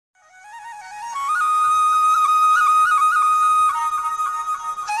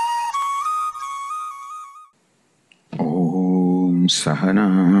सहना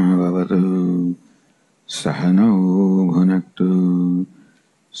भवतु सहनौ भुनक्तु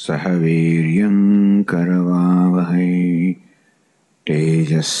सह वीर्यं करवावहै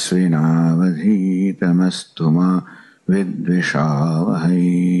तेजस्विनावधीतमस्तु मा विद्विषावहै।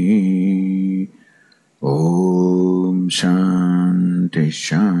 ओम शांति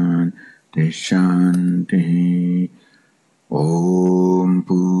शांति शांति। ओम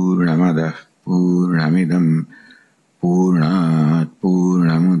पूर्णमदः पूर्णमिदं पूर्णात्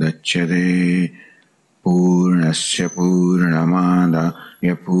पूर्णमुदच्यते पूर्णस्य पूर्णमादाय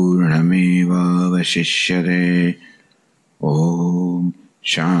पूर्णमेवावशिष्यते। ओम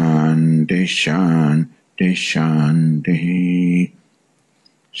शांति शांति शांति।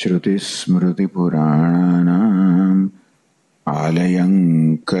 श्रुतिस्मृतिपुराणानाम् आलयं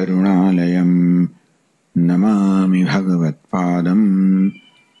करुणालयं नमामि भगवत्पादं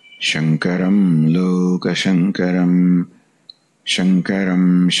शङ्करं लोकशङ्करं शङ्करं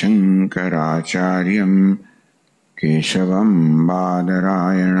शङ्कराचार्यं केशवं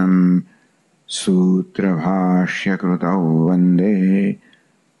बादरायणं सूत्रभाष्यकृतौ वन्दे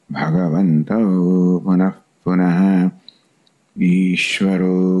भगवन्तौ पुनः पुनः।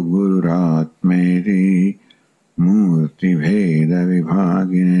 ईश्वरो गुरुरात्मेति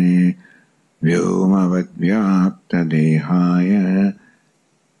मूर्तिभेदविभागिने व्योमवद्व्याप्तदेहाय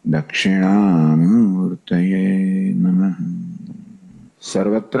दक्षिणामूर्तये नमः।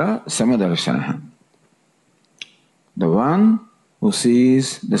 सर्वत्र समदर्शनः, the one who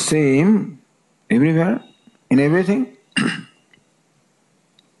sees the same everywhere, in everything.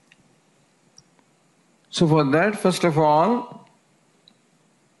 So for that, first of all,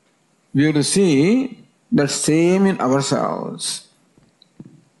 we have to see the same in ourselves.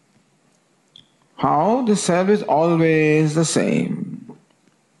 How the self is always the same,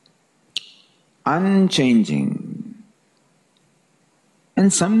 unchanging.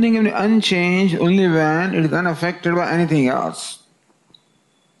 And something can be unchanged only when it is unaffected by anything else.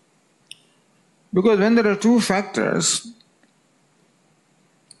 Because when there are two factors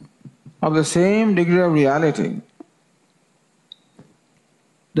of the same degree of reality,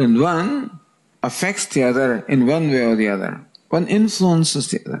 then one affects the other in one way or the other. One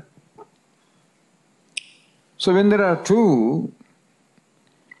influences the other. So when there are two,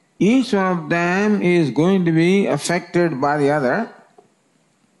 each one of them is going to be affected by the other.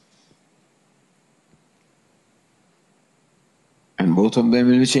 And both of them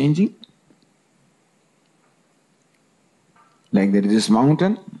will be changing. Like there is this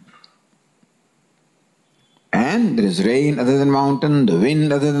mountain, and there is rain other than mountain, the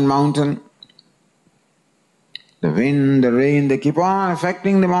wind other than mountain. The wind, the rain, they keep on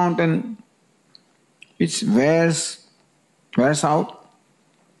affecting the mountain, which wears out.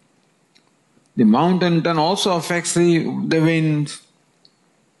 The mountain then also affects the wind.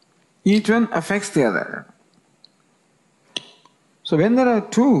 Each one affects the other. So when there are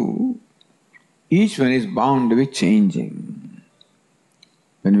two, each one is bound to be changing.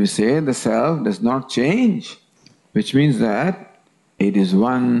 When we say the self does not change, which means that it is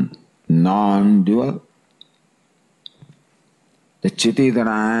one non-dual. The chitti that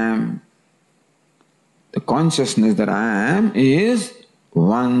I am, the consciousness that I am is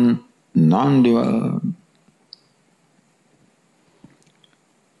one non-dual.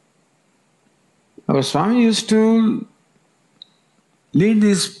 Our Swami used to lead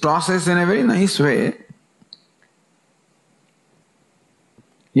this process in a very nice way.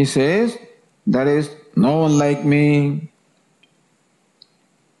 He says, there is no one like me.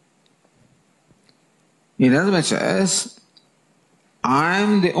 Inasmuch as I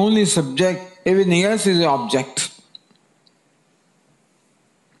am the only subject, everything else is the object.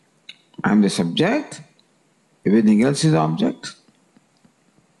 I am the subject, everything else is the object.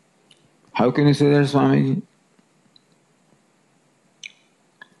 How can you say that, Swamiji?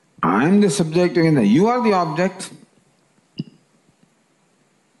 I am the subject, you are the object.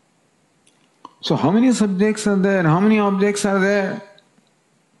 So how many subjects are there? How many objects are there?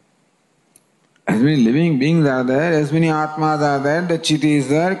 As many living beings are there, as many Atmas are there, the chitti is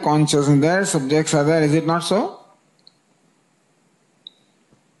there, consciousness is there, subjects are there. Is it not so?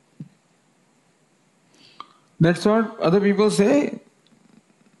 That's what other people say.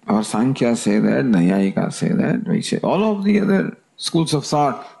 Our Sankhya say that, Nayayika say that, we say all of the other schools of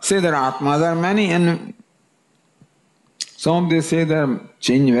thought say that Atmas are many, and some of them say they are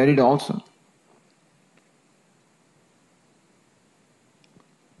change varied also.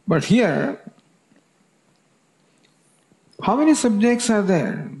 But here, how many subjects are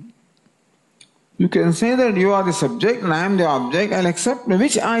there? You can say that you are the subject and I am the object, I'll accept.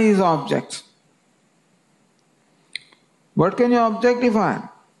 Which I is the object? What can you objectify?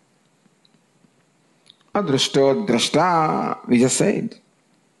 Adrushto drashta, we just said.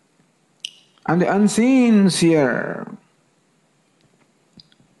 And the unseen seer.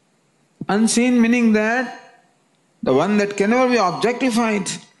 Unseen meaning that the one that can never be objectified.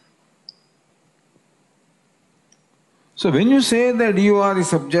 So when you say that you are the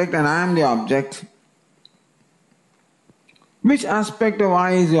subject and I am the object, which aspect of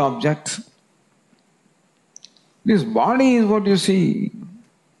I is the object? This body is what you see.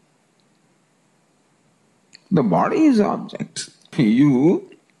 The body is the object. You,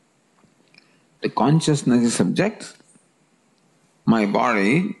 the consciousness is subject. My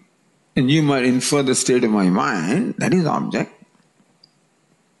body, and you might infer the state of my mind, that is object.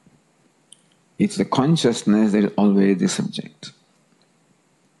 It's the consciousness that is always the subject.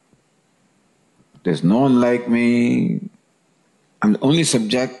 There's no one like me. I'm the only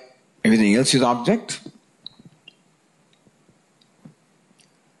subject. Everything else is object.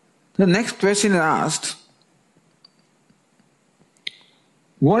 The next question is asked,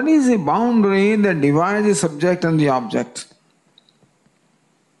 what is the boundary that divides the subject and the object?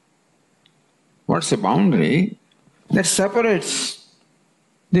 What's the boundary that separates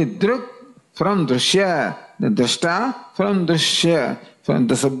the druk from drishya, the drashta from drishya, from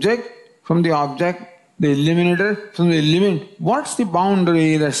the subject from the object, the eliminator from the eliminator? What's the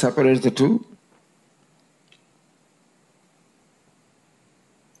boundary that separates the two?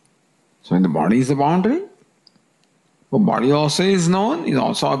 So when the body is the boundary, the body also is known, is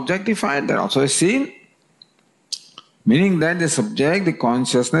also objectified, that also is seen. Meaning that the subject, the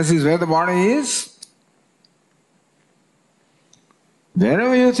consciousness is where the body is.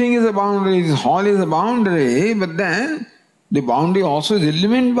 Wherever you think is a boundary, this hall is a boundary, but then the boundary also is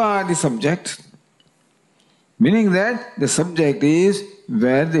illumined by the subject. Meaning that the subject is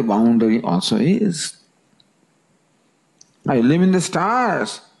where the boundary also is. I illumine the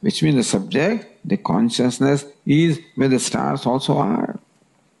stars, which means the subject, the consciousness is where the stars also are.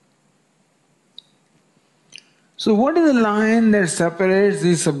 So what is the line that separates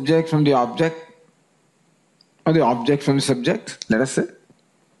the subject from the object, or the object from the subject, let us say?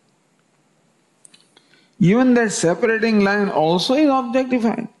 Even that separating line also is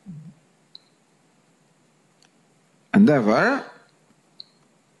objectified. And therefore,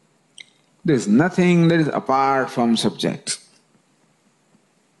 there is nothing that is apart from subject.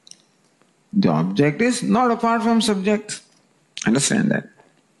 The object is not apart from subject. Understand that.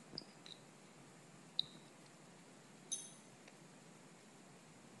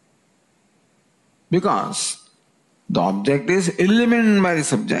 Because the object is illumined by the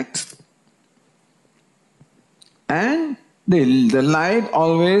subject, and the light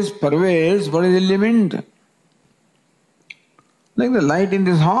always pervades what is illumined. Like the light in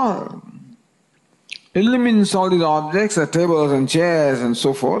this hall illumines all these objects, the tables and chairs and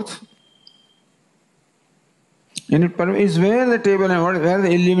so forth. And it pervades where the table and where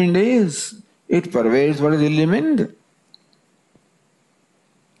the illumined is. It pervades what is illumined.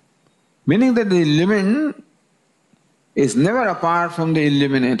 Meaning that the illumined is never apart from the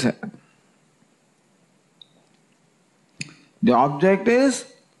illuminator. The object is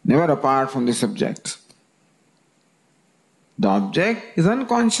never apart from the subject. The object is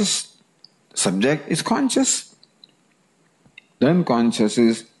unconscious. The subject is conscious. The unconscious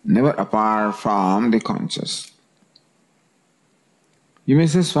is never apart from the conscious. You may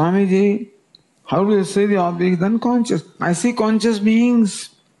say, Swamiji, how do you say the object is unconscious? I see conscious beings.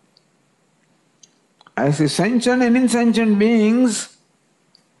 I see sentient and insentient beings.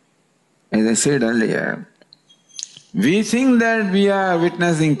 As I said earlier, we think that we are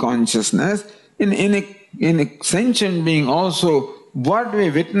witnessing consciousness. In a sentient being also, what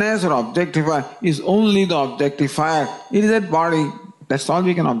we witness or objectify is only the objectifier. It is that body. That's all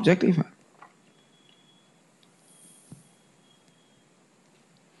we can objectify.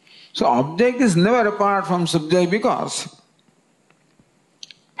 So object is never apart from subject, because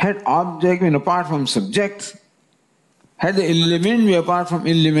had object been apart from subject, had the illumined been apart from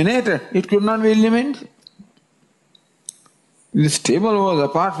illuminator, it could not be illumined. If this table was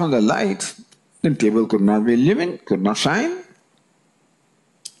apart from the light, then table could not be illumined, could not shine.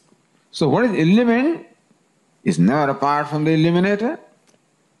 So what is illumined is never apart from the illuminator.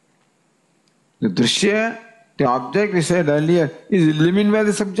 The drishya, the object we said earlier, is illumined by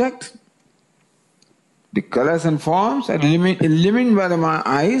the subject. The colors and forms are illumined by the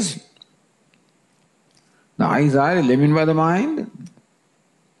eyes. The eyes are illumined by the mind.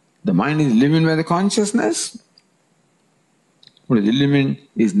 The mind is illumined by the consciousness. What is illumined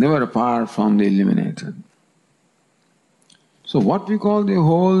is never apart from the illuminator. So what we call the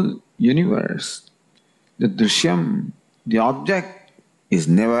whole universe, the drishyam, the object is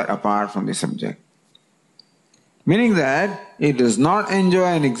never apart from the subject. Meaning that it does not enjoy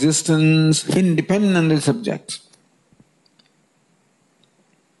an existence independent of the subject.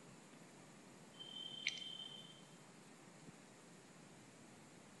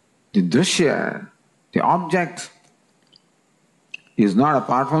 The drishya, the object, is not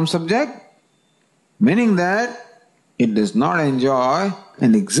apart from subject, meaning that it does not enjoy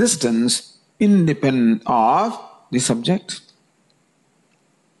an existence independent of the subject.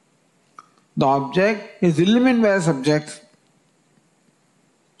 The object is illumined by the subject.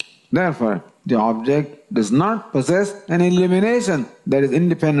 Therefore, the object does not possess an illumination that is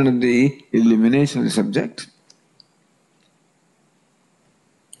independent of the illumination of the subject.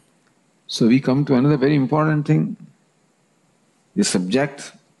 So we come to another very important thing. The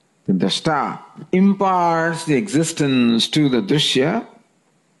subject, the drashta, imparts the existence to the drishya,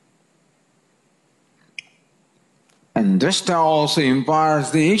 and drashta also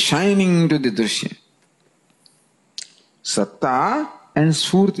imparts the shining to the drishya. Satta and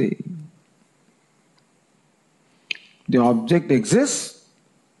sphurti. The object exists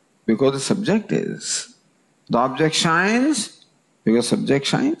because the subject is. The object shines because subject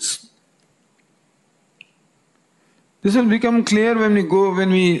shines. This will become clear when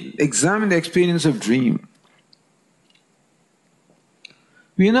we examine the experience of dream.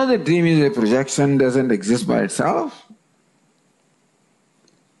 We know that dream is a projection, doesn't exist by itself.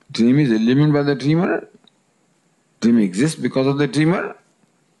 Dream is illumined by the dreamer. Dream exists because of the dreamer.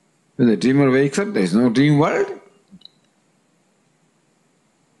 When the dreamer wakes up, there is no dream world.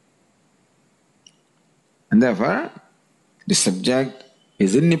 And therefore, the subject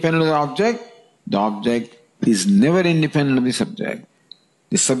is independent of the object. The object is never independent of the subject.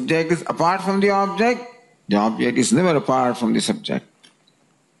 The subject is apart from the object. The object is never apart from the subject.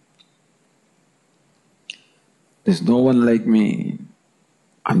 There's no one like me.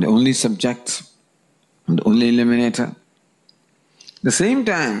 I'm the only subject. I'm the only illuminator. At the same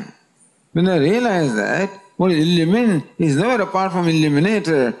time, when I realize that what is illumined is never apart from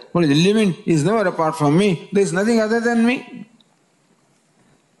illuminator, what is illumined is never apart from me, there is nothing other than me.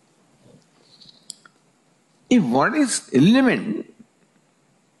 If what is illumined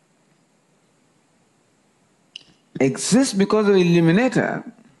exists because of illuminator,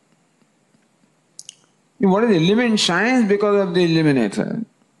 if what is illumined shines because of the illuminator,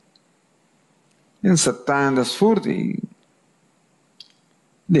 in satta and the sphurti,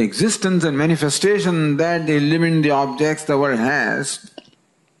 the existence and manifestation that the illumined the objects the world has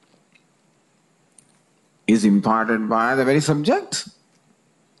is imparted by the very subject.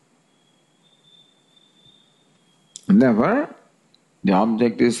 And therefore, the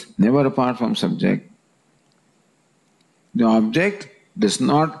object is never apart from subject. The object does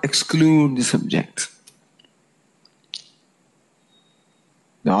not exclude the subject.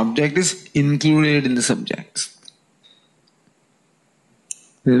 The object is included in the subject.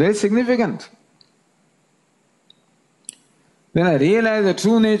 This is very significant. When I realize the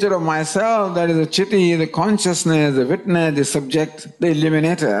true nature of myself, that is the chitti, the consciousness, the witness, the subject, the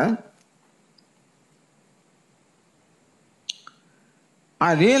illuminator,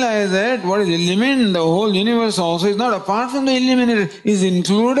 I realize that what is illumined, the whole universe also is not apart from the illuminator, is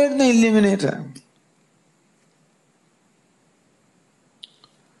included in the illuminator.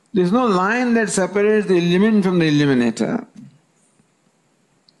 There is no line that separates the illumined from the illuminator.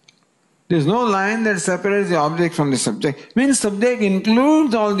 There is no line that separates the object from the subject. Means subject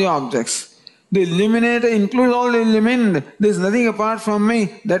includes all the objects. The illuminator includes all the illumined. There is nothing apart from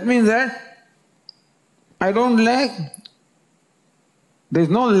me. That means that I don't lack. There is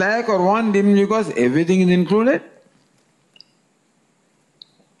no lack or want in me because everything is included.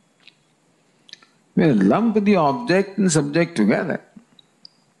 When I lump the object and subject together,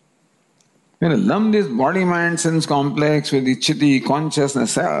 when I lump this body-mind sense complex with the chitti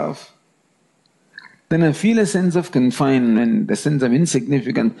consciousness self, then I feel a sense of confinement, a sense of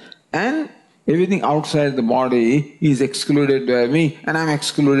insignificance, and everything outside the body is excluded by me, and I'm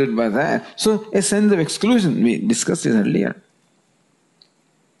excluded by that. So a sense of exclusion, we discussed this earlier.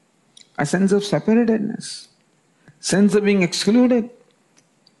 A sense of separatedness, sense of being excluded.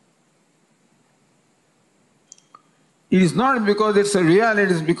 It is not because it's a reality,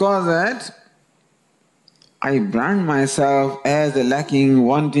 it is because that I brand myself as a lacking,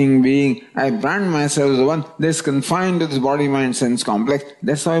 wanting being. I brand myself as the one that's confined to this body-mind sense complex.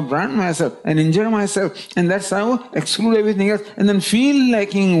 That's how I brand myself and injure myself. And that's how I exclude everything else and then feel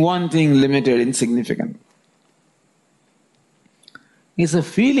lacking, wanting, limited, insignificant. It's a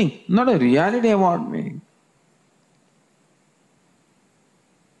feeling, not a reality about me.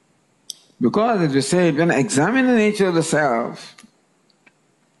 Because as we said, when I examine the nature of the self,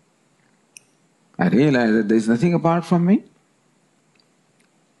 I realize that there is nothing apart from me.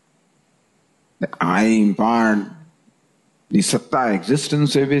 That I impart the satta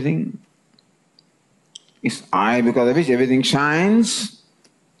existence to everything. It's I because of which everything shines.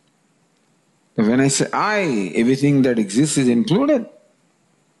 But when I say I, everything that exists is included.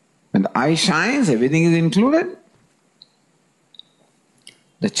 When the I shines, everything is included.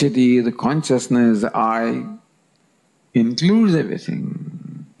 The chiti, the consciousness, the I includes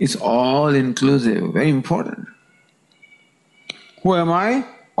everything. It's all inclusive, very important. Who am I?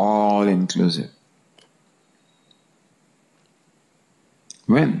 All inclusive.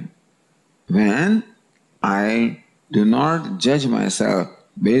 When I do not judge myself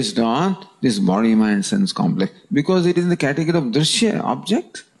based on this body, mind, sense complex, because it is in the category of drishya,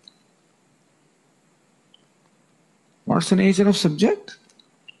 object. What's the nature of subject?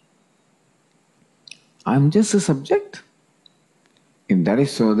 I'm just a subject. If that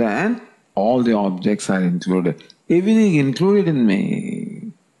is so, then all the objects are included. Everything included in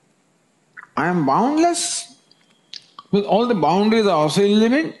me. I am boundless. With all the boundaries are also in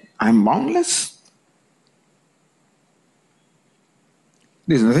limit. I am boundless.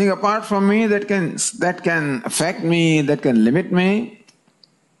 There is nothing apart from me that can affect me, that can limit me.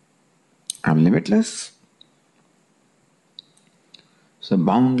 I am limitless. So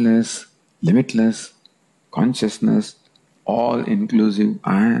boundless, limitless, consciousness, all inclusive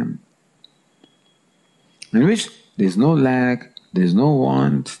I am. In which there is no lack, there is no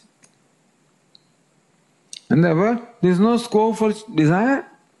want. And therefore, there is no scope for desire.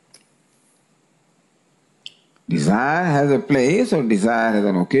 Desire has a place or desire has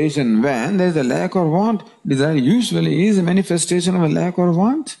an occasion when there is a lack or want. Desire usually is a manifestation of a lack or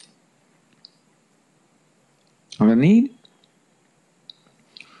want, or a need.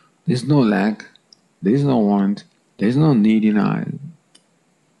 There is no lack, there is no want, there is no need in I.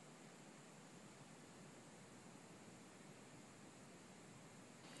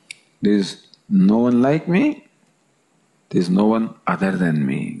 There is no one like me, there is no one other than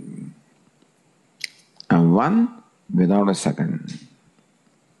me. I am one without a second.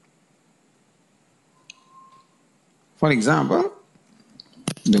 For example,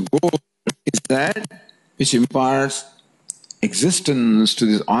 the gold is that which imparts existence to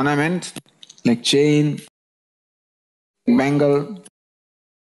this ornament, like chain, bangle,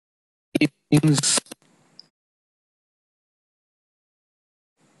 rings.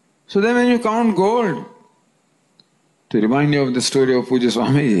 So then when you count gold, to remind you of the story of Puja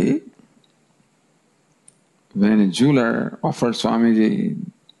Swamiji, when a jeweler offered Swamiji,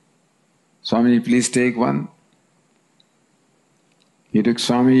 Swamiji, please take one. He took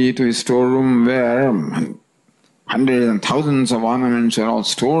Swamiji to his storeroom where hundreds and thousands of ornaments were all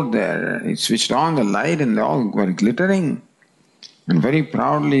stored there. He switched on the light and they all were glittering. And very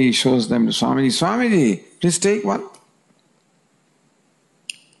proudly he shows them to Swamiji, Swamiji, please take one.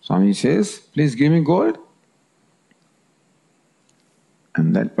 Swamiji says, please give me gold.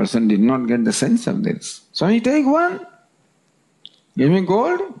 And that person did not get the sense of this. Swamiji, take one. Give me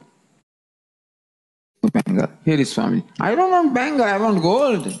gold. Bangle. Here is Swamiji. I don't want bangle, I want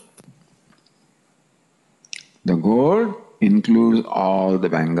gold. The gold includes all the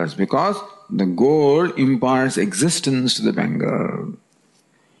bangles because the gold imparts existence to the bangle.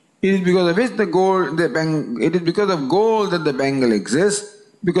 It is because of which it is because of gold that the bangle exists.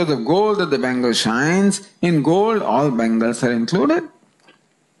 Because of gold that the bangle shines. In gold, all bangles are included.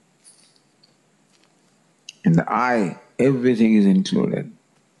 In the I, everything is included.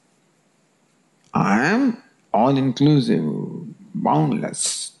 I am all-inclusive,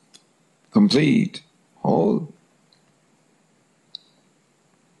 boundless, complete, whole.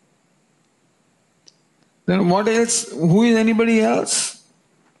 Then what else? Who is anybody else?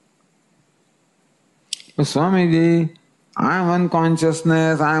 So Swamiji, I am one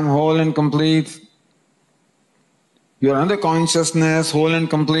consciousness, I am whole and complete. You are another consciousness, whole and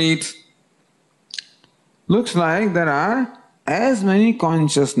complete. Looks like there are as many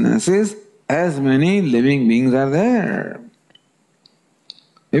consciousnesses, as many living beings are there.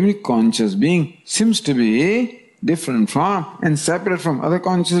 Every conscious being seems to be different from and separate from other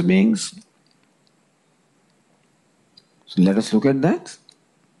conscious beings. So let us look at that.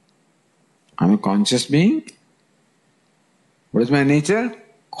 I'm a conscious being. What is my nature?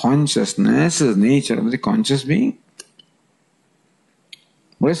 Consciousness is the nature of the conscious being.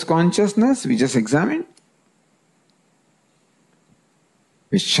 What is consciousness? We just examined.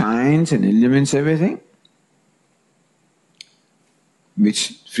 Which shines and illumines everything,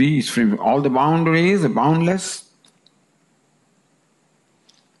 which frees from all the boundaries, the boundless.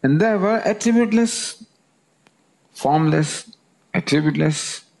 And they were attributeless, formless,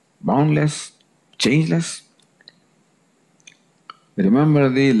 attributeless, boundless, changeless. Remember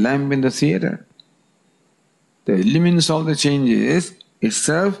the lamp in the theater. The elements of the changes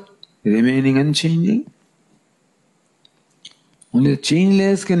itself remaining unchanging. Only the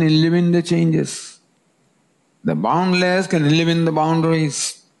changeless can illumine the changes. The boundless can illumine the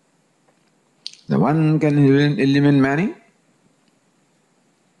boundaries. The one can illumine many.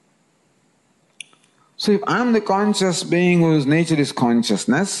 So if I am the conscious being whose nature is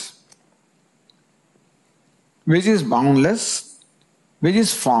consciousness, which is boundless, which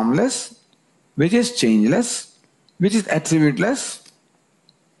is formless, which is changeless, which is attributeless,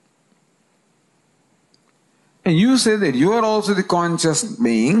 and you say that you are also the conscious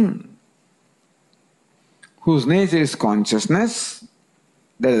being whose nature is consciousness,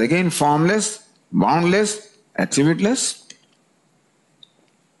 that is again formless, boundless, attributeless,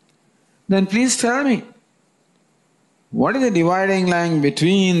 then please tell me, what is the dividing line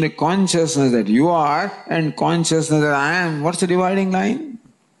between the consciousness that you are and consciousness that I am? What's the dividing line?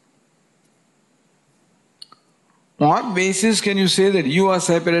 On what basis can you say that you are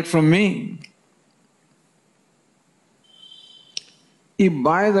separate from me? If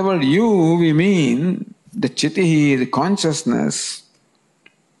by the word you we mean the chitihi, the consciousness,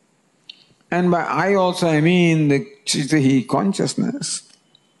 and by I also I mean the chitihi, consciousness,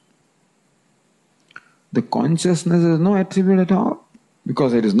 the consciousness is no attribute at all,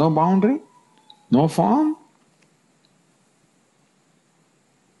 because there is no boundary, no form.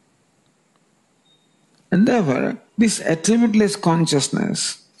 And therefore, this attributeless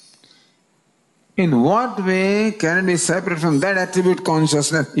consciousness, in what way can it be separate from that attribute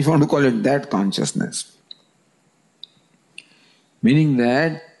consciousness, if you want to call it that consciousness? Meaning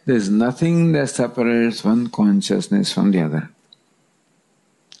that there is nothing that separates one consciousness from the other.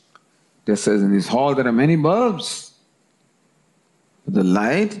 Just as in this hall there are many bulbs, but the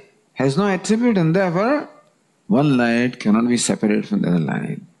light has no attribute, and therefore one light cannot be separated from the other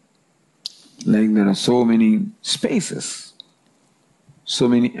light. Like there are so many spaces, so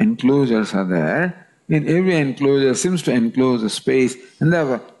many enclosures are there. In every enclosure seems to enclose a space, and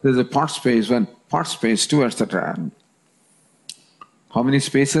therefore there is a part space 1, part space 2, etc. How many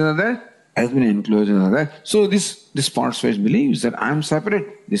spaces are there? As many enclosures are there. So this part space believes that I am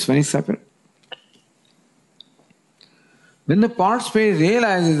separate, this one is separate. When the part space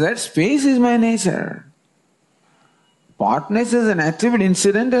realizes that space is my nature, partness is an attribute,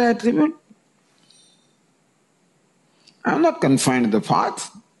 incidental attribute, I am not confined to the part.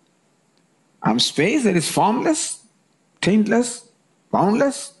 I am space that is formless, taintless,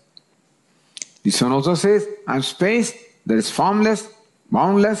 boundless. This one also says, I am space that is formless,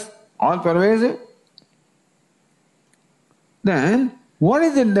 boundless, all pervasive. Then, what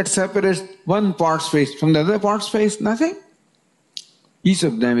is it that separates one part space from the other part space? Nothing. Each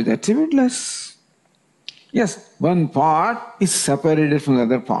of them is attributeless. Yes, one part is separated from the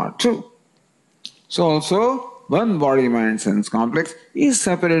other part too. So also, one body-mind-sense complex is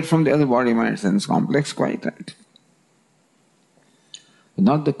separated from the other body-mind-sense complex, quite right. But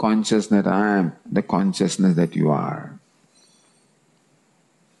not the consciousness that I am, the consciousness that you are.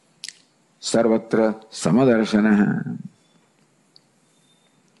 Sarvatra Samadarśanaḥ.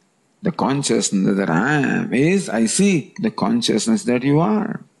 The consciousness that I am is, I see the consciousness that you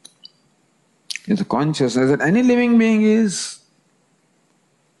are. It's the consciousness that any living being is.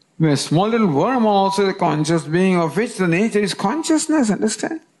 A small little worm also the conscious being, of which the nature is consciousness,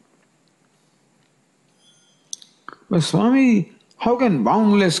 understand? But Swami, how can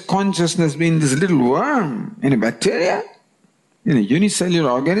boundless consciousness be in this little worm, in a bacteria, in a unicellular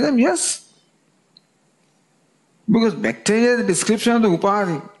organism? Yes. Because bacteria is the description of the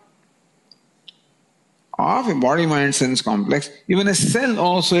upadhi of a body-mind-sense complex. Even a cell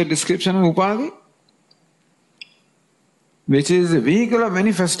also a description of upadhi, which is a vehicle of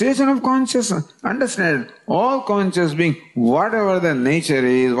manifestation of consciousness. Understand, all conscious being, whatever the nature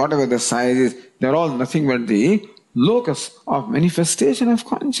is, whatever the size is, they are all nothing but the locus of manifestation of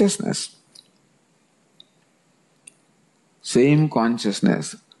consciousness. Same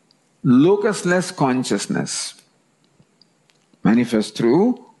consciousness, locusless consciousness, manifests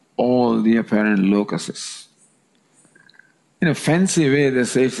through all the apparent locuses. In a fancy way, they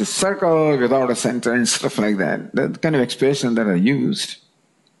say it's a circle without a center and stuff like that. That kind of expressions that are used.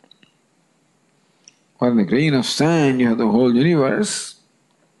 Or in a grain of sand, you have the whole universe.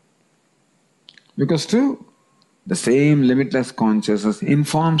 Because too, the same limitless consciousness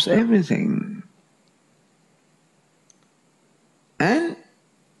informs everything. And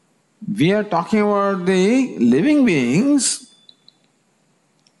we are talking about the living beings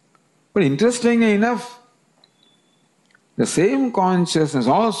But interestingly enough, the same consciousness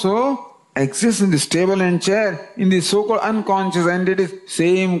also exists in this table and chair, in these so-called unconscious entities.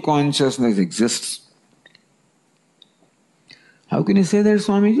 Same consciousness exists. How can you say that,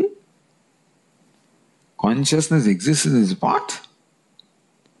 Swamiji? Consciousness exists in this pot,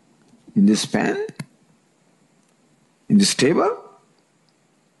 in this pen, in this table?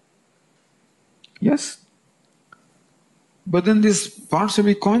 Yes. But then this part should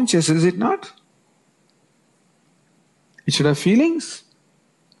be conscious, is it not? It should have feelings.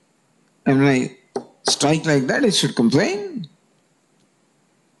 And when I strike like that, it should complain.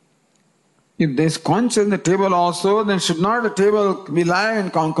 If there is conscious in the table also, then should not the table be live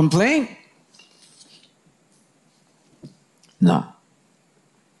and complain? No.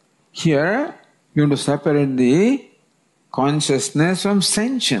 Here, you want to separate the consciousness from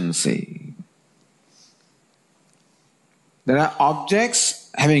sentiency. There are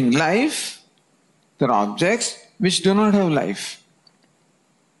objects having life, there are objects which do not have life.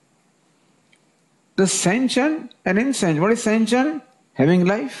 The sentient and insentient. What is sentient? Having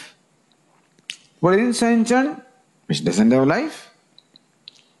life. What is insentient? Which doesn't have life.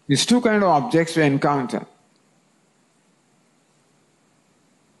 These two kinds of objects we encounter.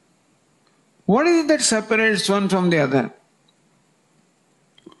 What is it that separates one from the other?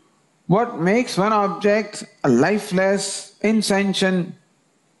 What makes one object a lifeless, insentient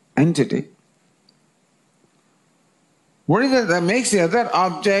entity? What is it that makes the other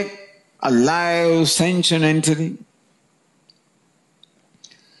object a live, sentient entity?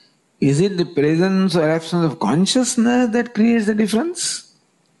 Is it the presence or absence of consciousness that creates the difference?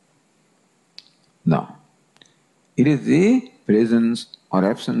 No. It is the presence or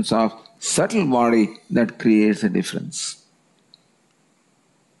absence of subtle body that creates the difference.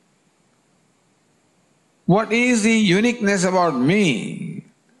 What is the uniqueness about me?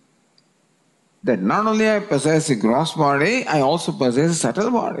 That not only I possess a gross body, I also possess a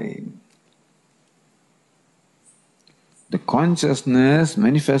subtle body. The consciousness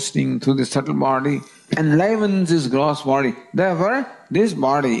manifesting through the subtle body enlivens this gross body. Therefore, this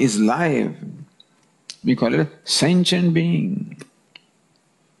body is live. We call it a sentient being.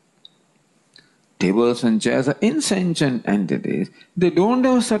 Tables and chairs are insentient entities. They don't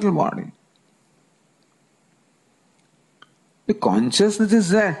have a subtle body. The consciousness is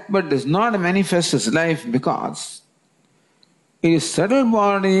there, but does not manifest as life because it is subtle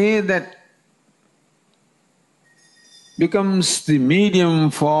body that becomes the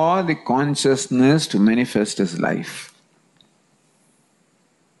medium for the consciousness to manifest as life.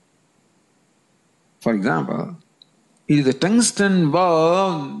 For example, it is a tungsten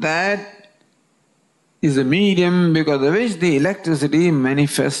bulb that is a medium because of which the electricity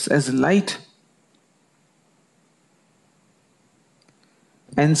manifests as light.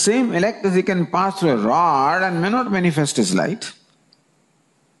 And same electricity can pass through a rod and may not manifest as light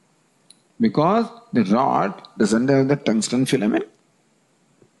because the rod doesn't have the tungsten filament.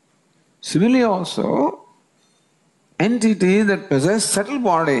 Similarly also, entities that possess subtle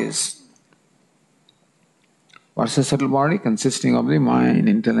bodies. What's a subtle body? Consisting of the mind,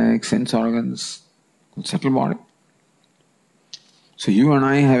 intellect, sense organs, subtle body. So you and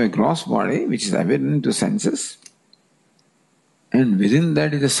I have a gross body which is evident to senses. And within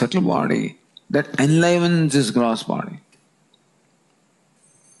that is a subtle body that enlivens this gross body.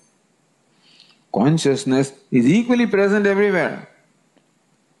 Consciousness is equally present everywhere.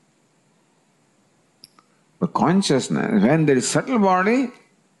 But consciousness, when there is subtle body,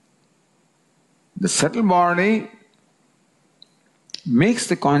 the subtle body makes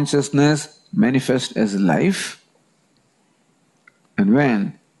the consciousness manifest as life. And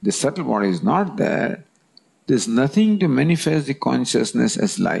when the subtle body is not there, there is nothing to manifest the consciousness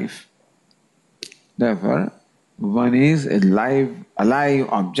as life. Therefore, one is a alive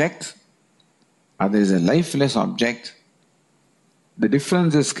object, other is a lifeless object. The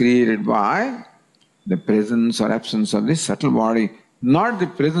difference is created by the presence or absence of the subtle body, not the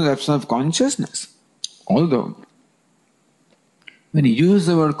presence or absence of consciousness. Although, when you use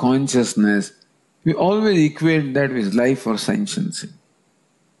the word consciousness, we always equate that with life or sentiency.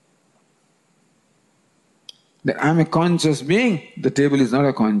 That I am a conscious being, the table is not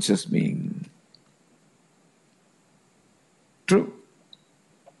a conscious being. True.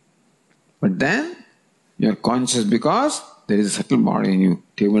 But then, you are conscious because there is a subtle body in you.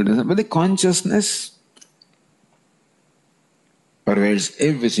 Table doesn't. But the consciousness pervades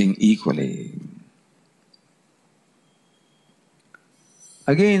everything equally.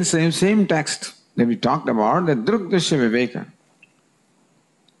 Again, same text that we talked about, the Drukdrishya Viveka,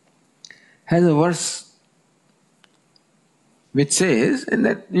 has a verse which says, and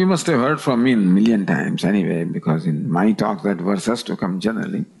that you must have heard from me a million times anyway, because in my talk that verse has to come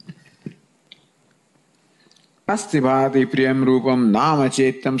generally. Asti bhati priyam rupam nama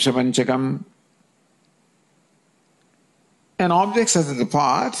chetam shapanchakam. An object such as the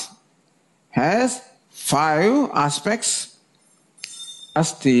pot has 5 aspects.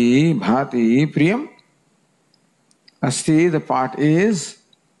 Asti bhati priyam. Asti, the pot is.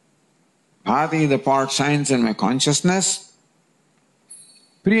 Bhati, the pot shines in my consciousness.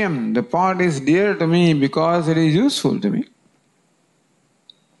 Priyam, the pot is dear to me because it is useful to me.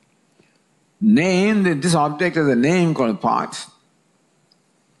 Name, this object has a name called pot.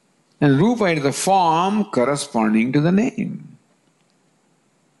 And Rupa is the form corresponding to the name.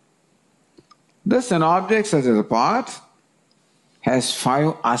 Thus an object such as a pot has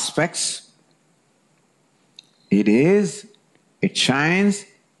 5 aspects. It is, it shines,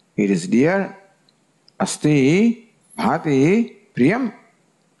 it is dear, asti, bhati, priyam,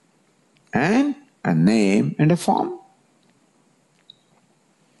 and a name and a form.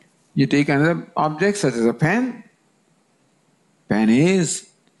 You take another object such as a pen. Pen is,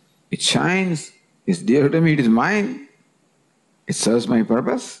 it shines, it's dear to me, it is mine, it serves my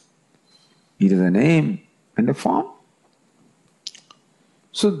purpose. It is a name and a form.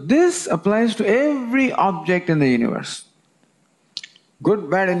 So this applies to every object in the universe. Good,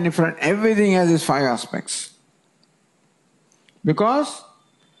 bad, indifferent, everything has its 5 aspects. Because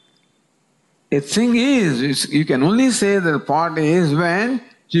a thing is, you can only say that the pot is when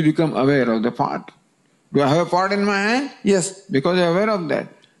you become aware of the pot. Do I have a pot in my hand? Yes, because I am aware of that.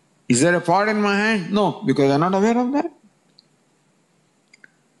 Is there a pot in my hand? No, because I am not aware of that.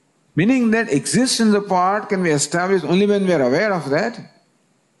 Meaning that existence of the pot can be established only when we are aware of that.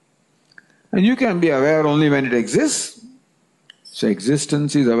 And you can be aware only when it exists. So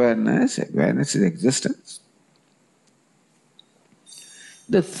existence is awareness, awareness is existence.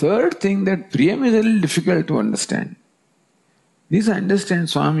 The third thing, that priyam, is a little difficult to understand. This I understand,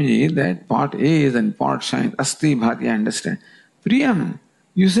 Swamiji, that pot is and pot shines, asti bhati, I understand. Priyam,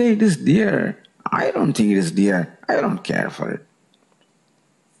 you say it is dear. I don't think it is dear. I don't care for it.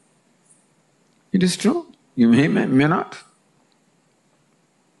 It is true. You may not.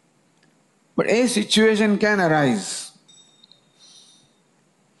 But a situation can arise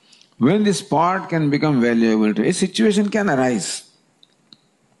when this pot can become valuable to you. A situation can arise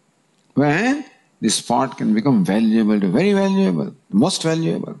when this pot can become valuable to you, very valuable, most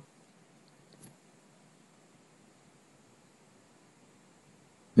valuable.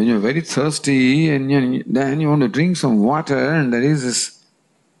 When you are very thirsty and then you want to drink some water and there is this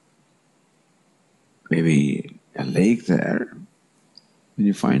maybe a lake there. When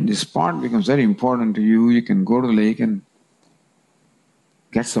you find this pot becomes very important to you, you can go to the lake and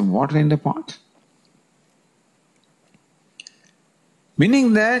get some water in the pot.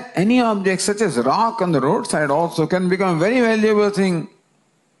 Meaning that any object such as rock on the roadside also can become a very valuable thing.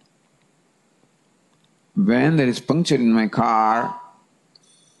 When there is puncture in my car,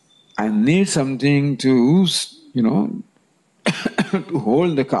 I need something to, to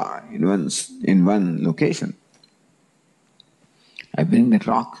hold the car in one location. I bring that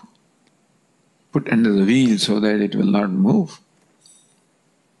rock, put under the wheel so that it will not move.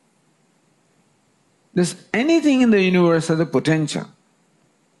 There's anything in the universe has the potential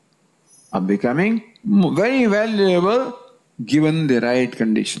of becoming very valuable given the right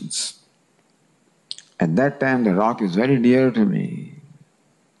conditions. At that time the rock is very dear to me.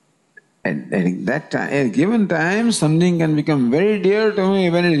 At that time, at a given time, something can become very dear to me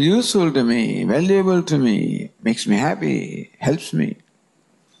when it is useful to me, valuable to me, makes me happy, helps me.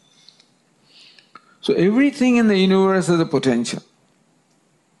 So everything in the universe has a potential.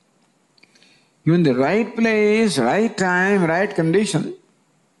 Given the right place, right time, right condition,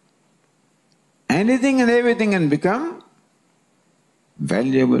 anything and everything can become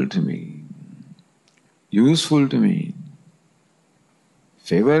valuable to me, useful to me,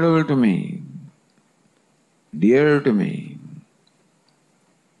 favorable to me, dear to me.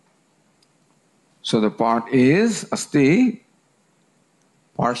 So the pot is asti,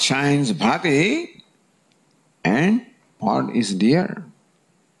 pot shines bhati, and pot is dear.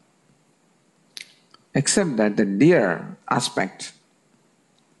 Except that the dear aspect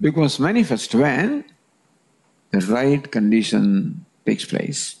becomes manifest when the right condition takes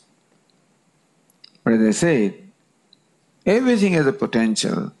place. But as I said, everything has a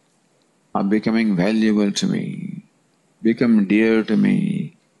potential of becoming valuable to me, become dear to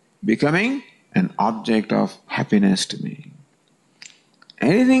me, becoming an object of happiness to me.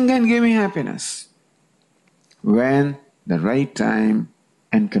 Anything can give me happiness when the right time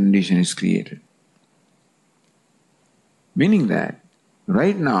and condition is created. Meaning that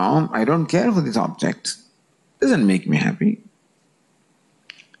right now I don't care for this object. It doesn't make me happy.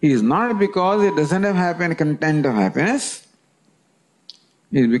 It is not because it doesn't have content of happiness.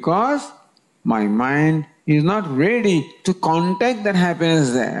 It is because my mind is not ready to contact that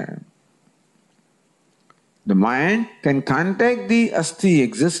happiness there. The mind can contact the asti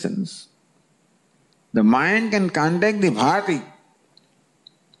existence. The mind can contact the bhati.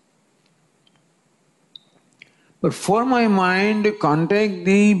 But for my mind to contact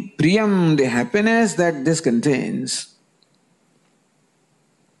the priyam, the happiness that this contains,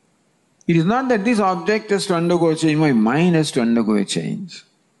 it is not that this object has to undergo a change, my mind has to undergo a change.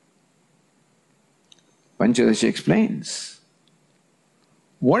 Panchadashi explains.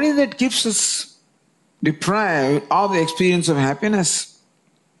 What is that keeps us deprived of the experience of happiness?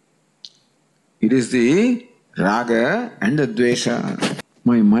 It is the raga and the dvesha.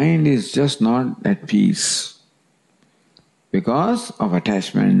 My mind is just not at peace because of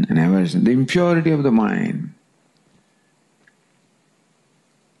attachment and aversion, the impurity of the mind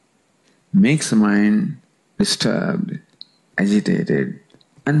makes the mind disturbed, agitated,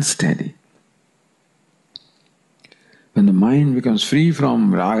 unsteady. When the mind becomes free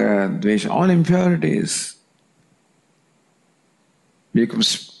from raga, dvesha, all impurities,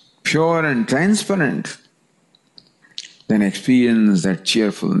 becomes pure and transparent, then experience that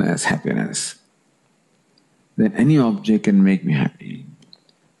cheerfulness, happiness. Then any object can make me happy.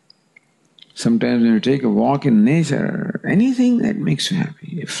 Sometimes when you take a walk in nature, anything that makes you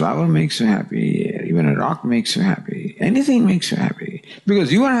happy, a flower makes you happy, even a rock makes you happy, anything makes you happy,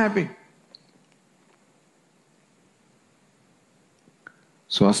 because you are happy.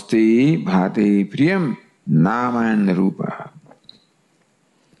 Swasti, bhati, priyam, nama and rupa.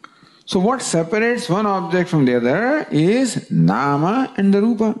 So what separates one object from the other is nama and the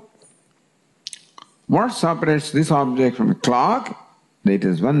rupa. What separates this object from a clock? That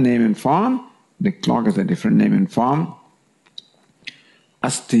is one name and form. The clock is a different name and form.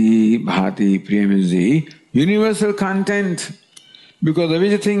 Asti, bhati, priyam is the universal content. Because of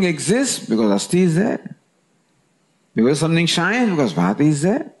which a thing exists, because asti is there. Because something shines, because bhati is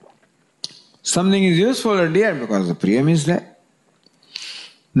there. Something is useful or dear, because the priyam is there.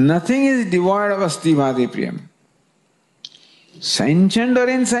 Nothing is devoid of asti, bhati, priyam. Sentient or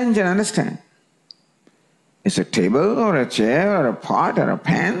insentient, understand? It's a table or a chair or a pot or a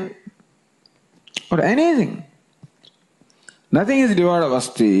pen or anything. Nothing is devoid of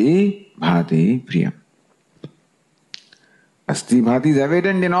asti, bhati, priyam. Asti, bhati is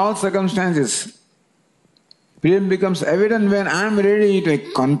evident in all circumstances. Priyam becomes evident when I am ready to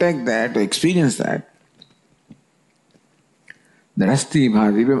contact that, to experience that. The asti,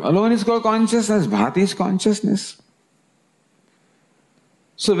 bhati, priyam alone is called consciousness, bhati is consciousness.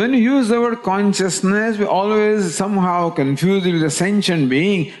 So when you use the word consciousness, we always somehow confuse it with a sentient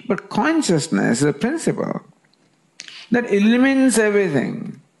being, but consciousness is a principle that illumines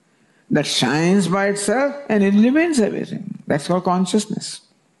everything, that shines by itself and illumines everything. That's called consciousness.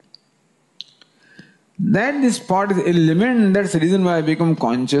 That this pot is illumined, that's the reason why I become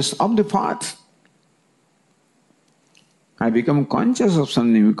conscious of the pot. I become conscious of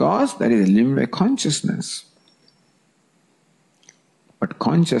something because that is illumined by consciousness. But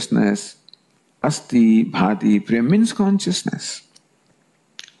consciousness, asti, bhati, priyam means consciousness.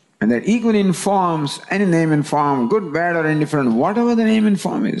 And that equally informs any name and form, good, bad or indifferent, whatever the name and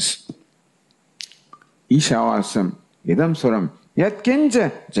form is. Ishavasam, idam suram, yat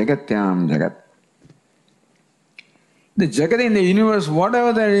kincha, jagatyam jagat. The jagat in the universe,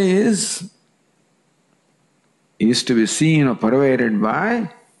 whatever that is to be seen or pervaded by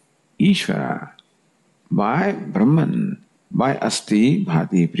Ishvara, by Brahman, by asti,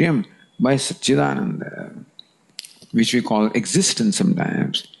 bhati, priyam, by Satchidananda, which we call existence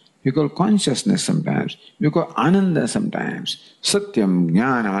sometimes, we call consciousness sometimes, we call ananda sometimes. Satyam,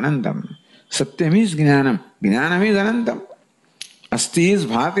 jnanam, anandam. Satyam is jnanam, jnanam is anandam. Asti is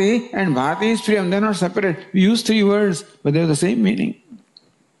bhati and bhati is priyam, they are not separate. We use three words, but they have the same meaning.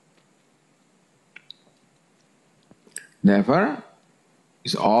 Therefore,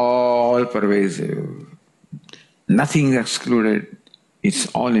 it's all pervasive. Nothing excluded. It's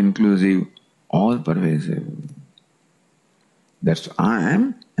all inclusive, all pervasive. That's what I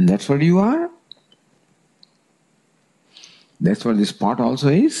am, and that's what you are. That's what this pot also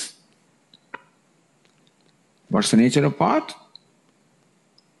is. What's the nature of pot?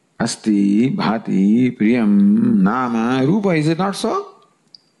 Asti, bhati, priyam, nama, rupa. Is it not so?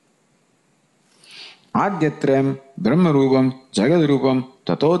 Adyatrayam, brahma rupam, jagad rupam,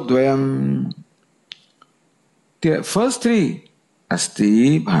 tatodvayam. The first three,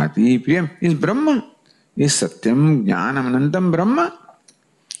 asti, bhati, priyam, is Brahma. is Satyam Jnanam Anantam Brahma,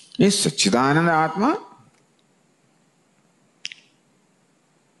 is Satchidananda Atma.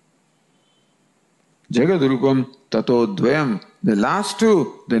 Jagadrupam Tato Dvayam. The last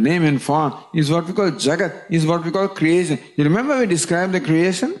two, the name and form, is what we call Jagat, is what we call creation. You remember we described the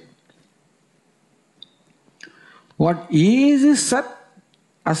creation? What is Sat?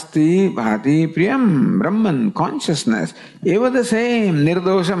 Asti Bhati Priyam Brahman, consciousness. Ever the same,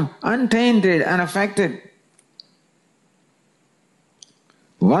 Nirdosham, untainted, unaffected.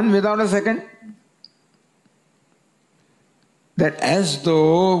 One without a second. That as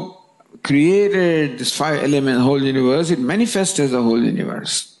though created this 5 element whole universe, it manifests as the whole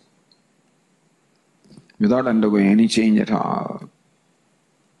universe without undergoing any change at all.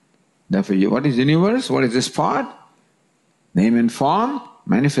 Therefore, what is universe? What is this part? Name and form,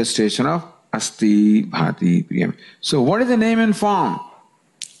 manifestation of Asti Bhati Priyam. So what is the name and form?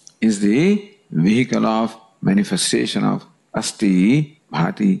 Is the vehicle of manifestation of Asti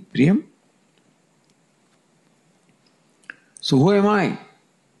Bhati Priyam. So who am I?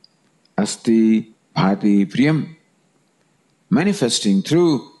 Asti Bhati Priyam, manifesting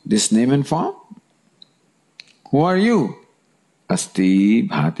through this name and form. Who are you? Asti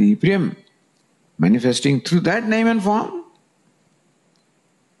Bhati Priyam, manifesting through that name and form.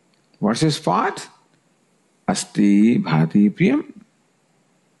 What's his part? Asti Bhati Priyam,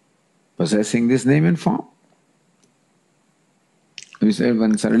 possessing this name and form. We said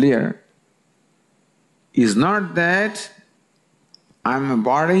once earlier, is not that I'm a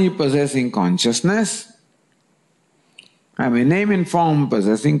body possessing consciousness, I'm a name and form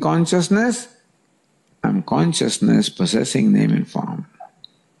possessing consciousness, I'm consciousness possessing name and form.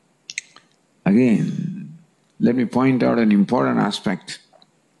 Again, let me point out an important aspect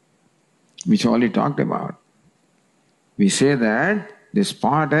which I already talked about. We say that this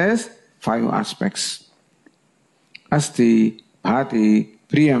part has 5 aspects. Asti, Bhati,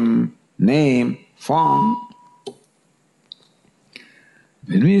 Priyam, name, form.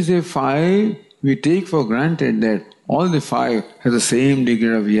 When we say 5, we take for granted that all the 5 have the same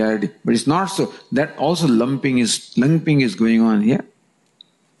degree of reality. But it's not so. That also lumping is going on here.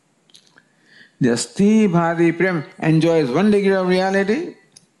 The Asti Bhati Priyam enjoys 1 degree of reality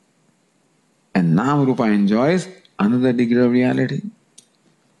and Nam Rupa enjoys another degree of reality.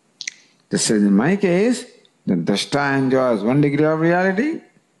 This is in my case, the Drashta enjoys 1 degree of reality.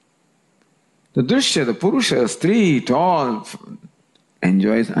 The Drishya, the Purusha, Stri, tall,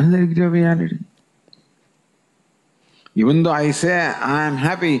 enjoys another degree of reality. Even though I say I am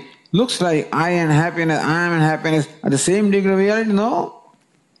happy, looks like I am in happiness at the same degree of reality. No.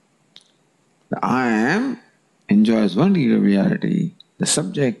 The I am enjoys 1 degree of reality. The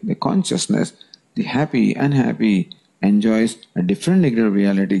subject, the consciousness, the happy, unhappy, enjoys a different degree of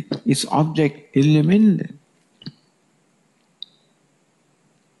reality. Its object illuminated.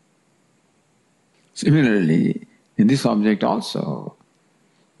 Similarly, in this object also,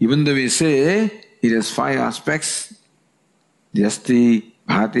 even though we say it has 5 aspects, the Asti,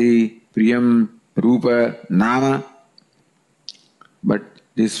 Bhati, Priyam, Rupa, Nama, but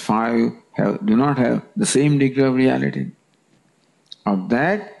these 5 do not have the same degree of reality. Of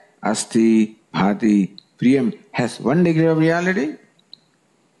that, Asti, Bhati, Priyam has 1 degree of reality,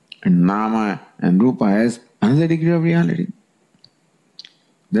 and Nama and Rupa has another degree of reality.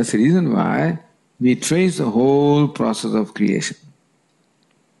 That's the reason why we trace the whole process of creation.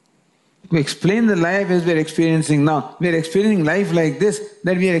 To explain the life as we are experiencing now, we are experiencing life like this,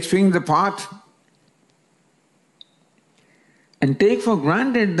 that we are experiencing the part. And take for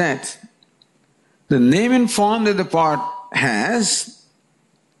granted that the name and form that the part has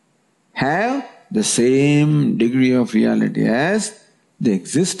have the same degree of reality as the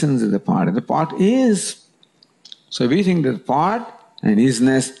existence of the part. And the part is. So we think that part and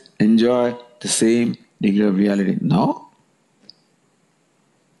isness enjoy the same degree of reality. No.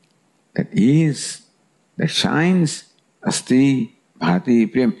 That is, that shines, Asti,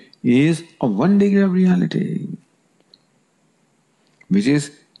 Bhati, Priyam, is of 1 degree of reality, which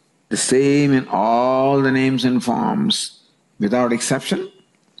is the same in all the names and forms, without exception.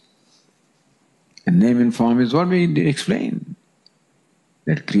 And name and form is what we explained.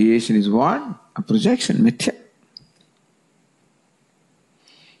 That creation is what? A projection, mithya.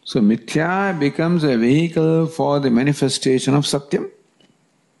 So mithya becomes a vehicle for the manifestation of Satyam.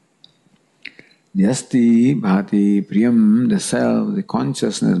 The Asti, Bhati, Priyam, the self, the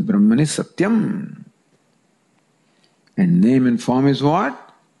consciousness, Brahman is Satyam. And name and form is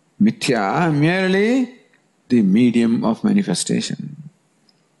what? Mithya, merely the medium of manifestation.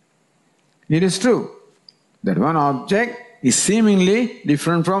 It is true that one object is seemingly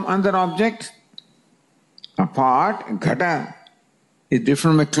different from another object. A pot, ghata, is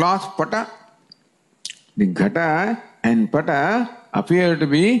different from a cloth, pata. The ghata and pata appear to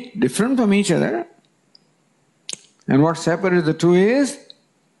be different from each other. And what separates the two is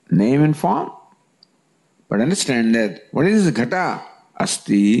name and form. But understand that what is ghata?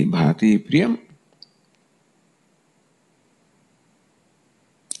 Asti bhati priyam.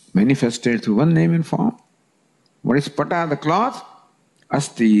 Manifested through one name and form. What is pata, the cloth?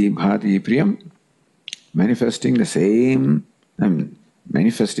 Asti bhati priyam. Manifesting the same,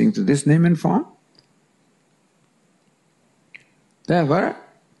 manifesting to this name and form. Therefore,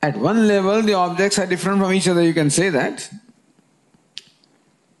 at one level the objects are different from each other, you can say that.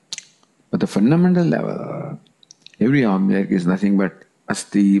 But the fundamental level, every object is nothing but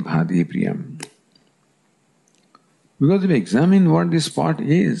asti bhati priyam. Because if we examine what this spot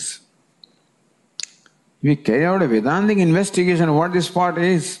is, if we carry out a Vedantic investigation of what this spot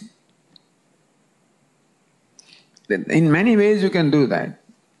is, then in many ways you can do that.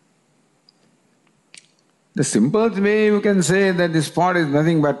 The simplest way you can say that this spot is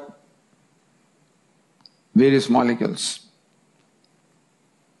nothing but various molecules.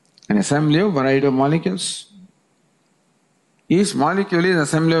 An assembly of variety of molecules. Each molecule is an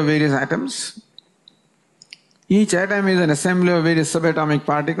assembly of various atoms. Each atom is an assembly of various subatomic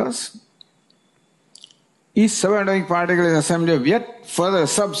particles. Each subatomic particle is an assembly of yet further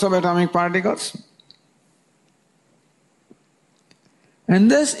sub-subatomic particles. And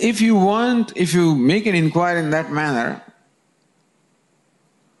thus, if you make an inquiry in that manner,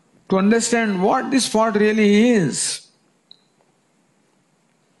 to understand what this spot really is,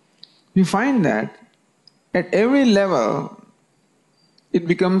 you find that at every level it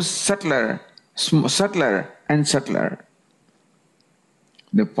becomes subtler and subtler.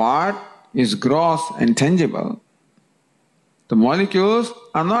 The part is gross and tangible. The molecules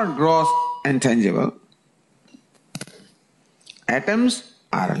are not gross and tangible. Atoms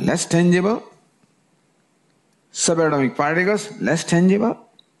are less tangible. Subatomic particles less tangible.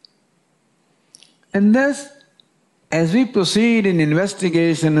 And thus, as we proceed in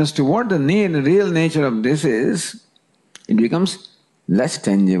investigation as to what the real nature of this is, it becomes less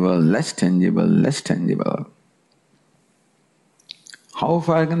tangible, less tangible, less tangible. How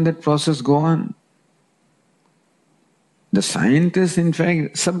far can that process go on? The scientists, in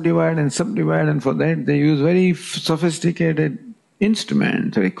fact, subdivide, and for that they use very sophisticated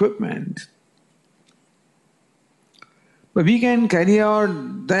instruments or equipment. But we can carry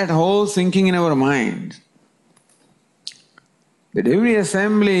out that whole thinking in our mind. That every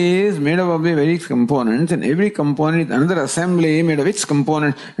assembly is made up of the various components, and every component is another assembly made of its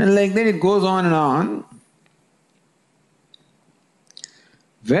component, and like that it goes on and on.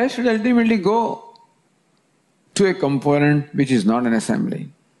 Where should ultimately go? To a component which is not an assembly.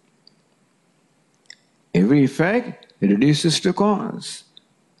 Every effect reduces to cause.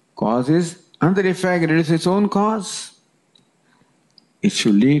 Cause is another effect, reduces its own cause. It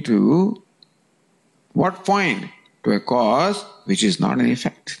should lead to what point? To a cause which is not an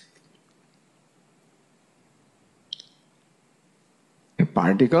effect. A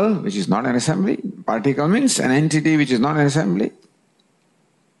particle which is not an assembly. Particle means an entity which is not an assembly.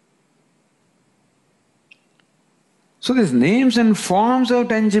 So these names and forms of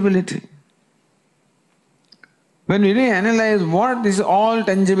tangibility. When we really analyze what this all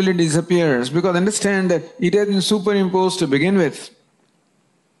tangibility disappears, because understand that it has been superimposed to begin with.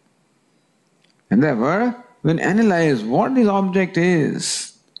 And therefore, when analyze what this object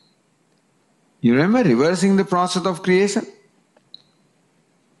is, you remember reversing the process of creation?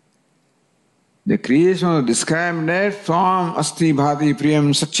 The creation was described there from Asti Bhati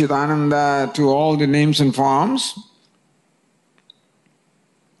Priyam Satchidananda to all the names and forms.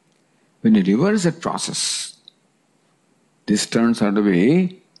 When you reverse that process, this turns out to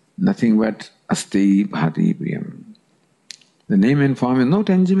be nothing but Asti Bhati Priyam. The name and form is no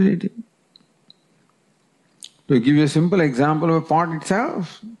tangibility. To give you a simple example of a pot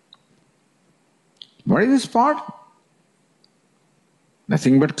itself. What is this pot?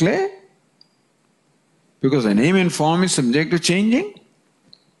 Nothing but clay. Because the name and form is subject to changing.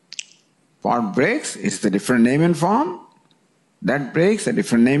 Pot breaks, it's the different name and form. That breaks, a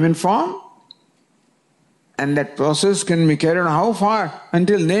different name and form. And that process can be carried on how far?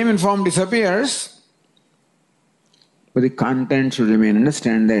 Until name and form disappears. But the content should remain.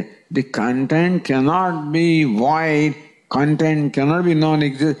 Understand that the content cannot be void, content cannot be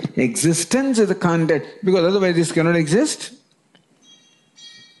non-existent. Existence is the content, because otherwise this cannot exist.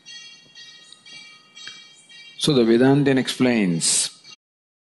 So the Vedantin explains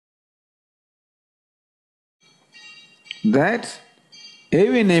that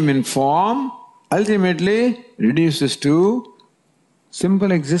every name and form ultimately reduces to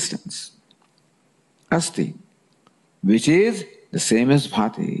simple existence. Asti, which is the same as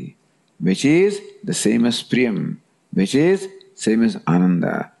bhati, which is the same as priyam, which is same as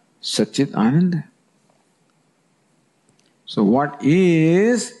ananda, Satchit Ananda. So what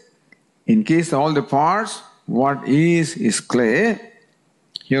is, in case all the parts, what is clay.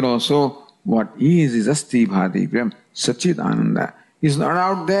 Here also, what is Asti Bhati Priyam, Satchit Ananda. It's not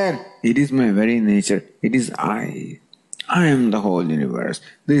out there, it is my very nature, it is I. I am the whole universe.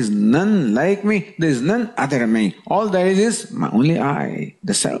 There is none like me, there is none other than me. All there is only I,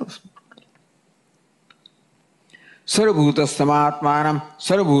 the self. Sarvbhutastamatmanam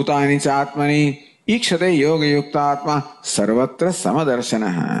sarvbhutani chatmani ikshate yoga yuktatma Sarvatra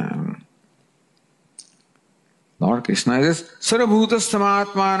Samadarśanaḥ. Lord Krishna says,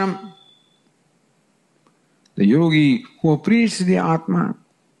 Sarvbhutastamatmanam. The yogi who appreciates the Atma,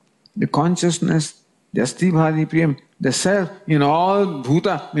 the consciousness, the Asti Bhati Priyam, the self in all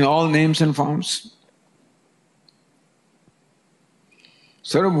bhuta, in all names and forms.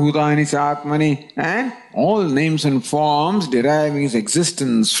 Sarvabhutani Atmani, and all names and forms deriving its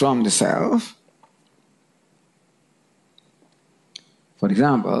existence from the self. For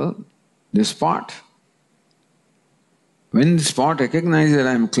example, this pot. When this pot recognizes that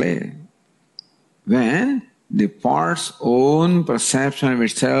I am clay, when the pot's own perception of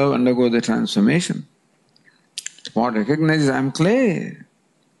itself undergoes the transformation, the pot recognizes I am clay.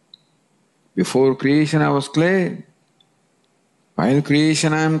 Before creation I was clay. While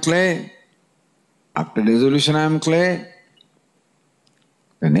creation I am clay. After dissolution I am clay.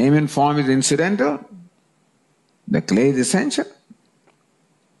 The name and form is incidental. The clay is essential.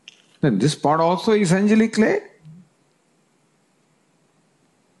 Then this pot also is essentially clay.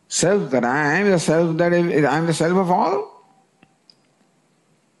 Self that I am, the self that I am the self of all.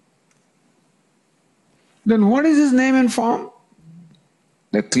 Then what is his name and form?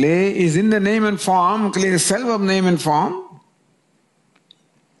 The clay is in the name and form, clay is self of name and form.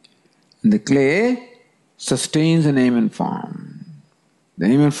 The clay sustains the name and form. The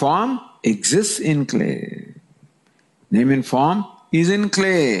name and form exists in clay. Name and form is in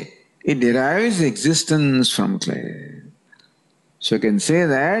clay. It derives existence from clay. So you can say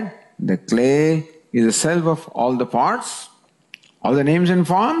that the clay is the self of all the parts, all the names and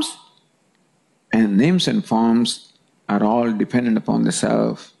forms, and names and forms are all dependent upon the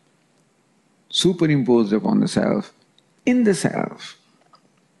self, superimposed upon the self, in the self.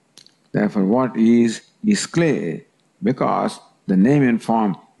 Therefore, what is clay, because the name and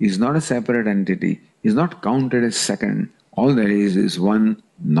form is not a separate entity, is not counted as second. All there is one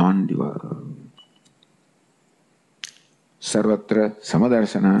non-dual. Sarvatra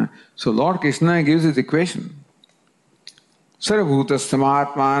Samadarśanaḥ. So Lord Krishna gives this equation.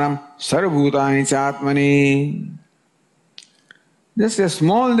 Sarvbhutastamatmanam sarvbhutani chatmani. Just a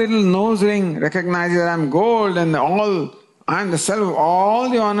small little nose ring recognizes that I am gold and I am the self of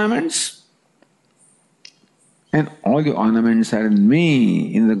all the ornaments. And all the ornaments are in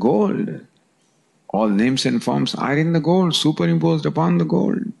me, in the gold. All names and forms are in the gold, superimposed upon the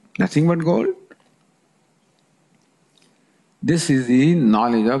gold. Nothing but gold. This is the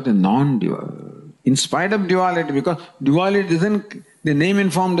knowledge of the non-dual. In spite of duality, because duality the name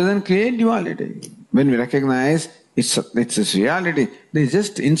and form doesn't create duality. When we recognize it's reality, there is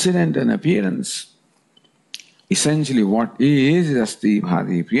just incident and appearance. Essentially what is Asti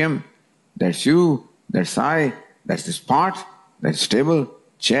Bhati Priyam. That's you, that's I, that's this part, that's table,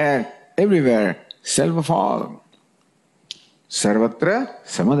 chair, everywhere, self of all. Sarvatra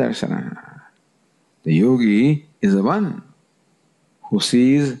Samadarśanaḥ. The yogi is the one who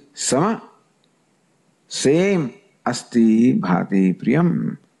sees sama, same Asti Bhati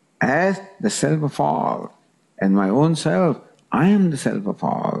Priyam, as the self of all. And my own self, I am the self of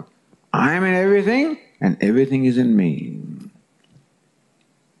all. I am in everything and everything is in me.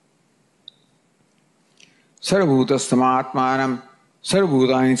 Sarvbhutastamatmanam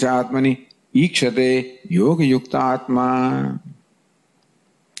sarvbhutani chatmani ikshate yoga yuktatma.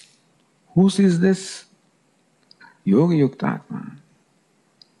 Who sees this? Yoga yuktatma.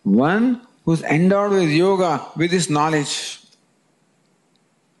 One who is endowed with yoga, with this knowledge.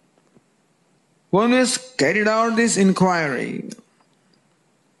 One who has carried out this inquiry.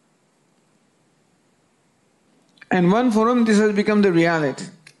 And one for whom this has become the reality.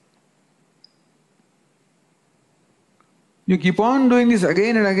 You keep on doing this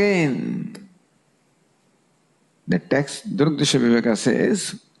again and again. The text, Durgdasha Viveka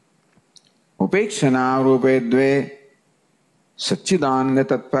says, Upekshana rupe dve Satchidananda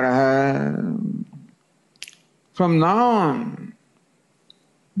tatparaha. From now on,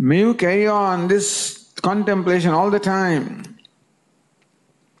 May you carry on this contemplation all the time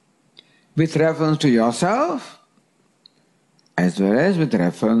with reference to yourself as well as with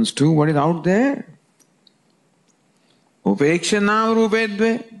reference to what is out there. Upeksha nama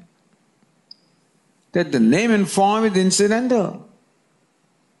rupedve. That the name and form is incidental.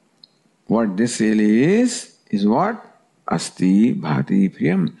 What this really is what? Asti bhati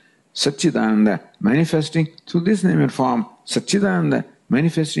priyam. Satchidananda manifesting through this name and form. Satchidananda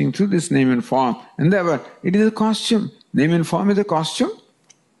manifesting through this name and form. And therefore, it is a costume. Name and form is a costume.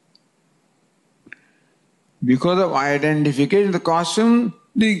 Because of identification of the costume,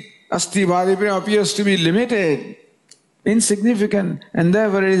 the Asti bhati priyam appears to be limited, insignificant, and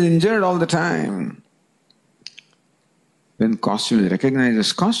therefore it is injured all the time. When costume is recognized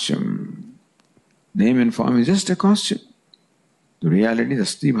as costume, name and form is just a costume. The reality is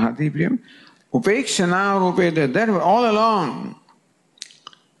Asti bhati priyam. Upekshana rupeda. Therefore, all along,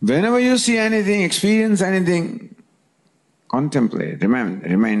 whenever you see anything, experience anything, contemplate,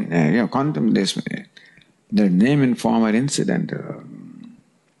 contemplate this. The name and form are incidental.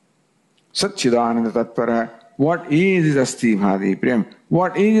 Satchidananda tatpara. What is Asti bhati priyam?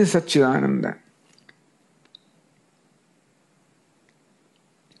 What is Satchidananda?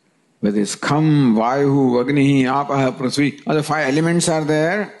 Whether it's Kham, Vayu, Agni, Apaha, Prithvi, all the 5 elements are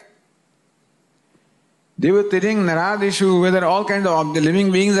there. Devatiring, Naradishu, whether all kinds of the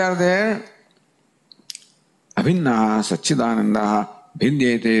living beings are there. Abhinna, Satchidananda,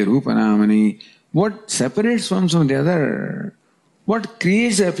 Bhidyate, Rupanamani. What separates one from the other? What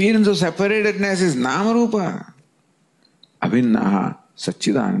creates the appearance of separatedness is Namarupa. Abhinna,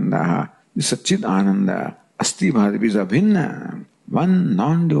 Satchidananda. The Satchidananda, Asti bhati is Abhinna. One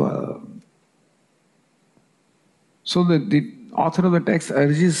non-dual. So that the author of the text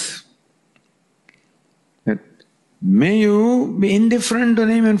urges that may you be indifferent to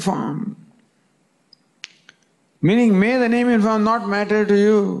name and form. Meaning, may the name and form not matter to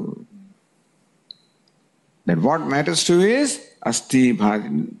you. That what matters to you is Asti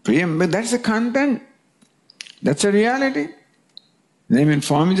bhati priyam. But that's the content. That's a reality. Name and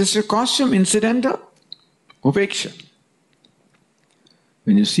form is just a costume, incidental. Upeksha.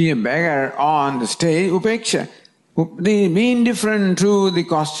 When you see a beggar on the stage, upeksha, be indifferent to the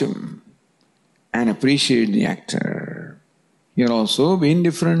costume and appreciate the actor. You'll also be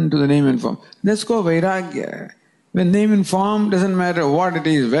indifferent to the name and form. That's called vairagya. When name and form doesn't matter what it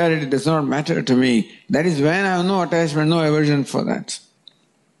is, where it does not matter to me, that is when I have no attachment, no aversion for that.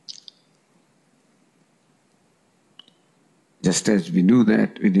 Just as we do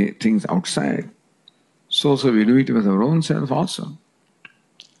that with the things outside, so we do it with our own self also.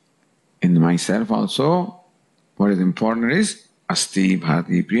 In myself also, what is important is Asti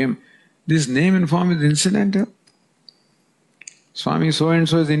bhati priyam. This name and form is incidental. Swami so and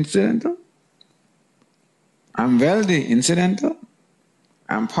so is incidental. I'm wealthy, incidental.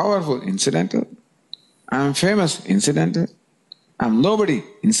 I'm powerful, incidental. I'm famous, incidental. I'm nobody,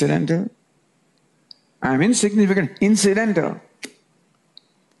 incidental. I'm insignificant, incidental.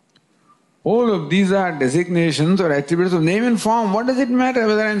 All of these are designations or attributes of name and form. What does it matter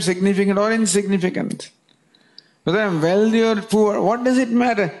whether I'm significant or insignificant? Whether I'm wealthy or poor, what does it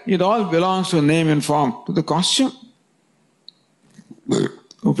matter? It all belongs to name and form, to the costume.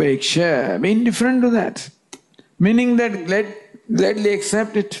 Upeksha, be indifferent to that. Meaning that gladly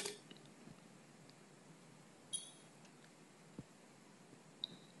accept it.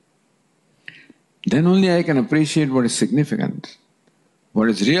 Then only I can appreciate what is significant. What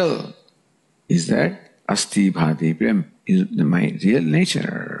is real is that Asti bhati priyam is my real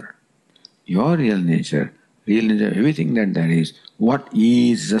nature. Your real nature, everything that there is. What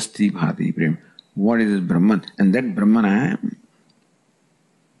is Asti bhati priyam? What is Brahman? And that Brahman I am.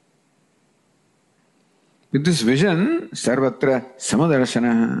 With this vision, Sarvatra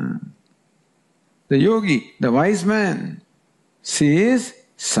Samadarśanaḥ. The yogi, the wise man, sees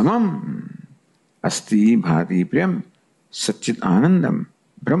Samam. Asti bhati priyam. Satchit Anandam.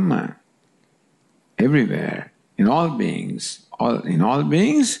 Brahma. Everywhere, in all beings, in all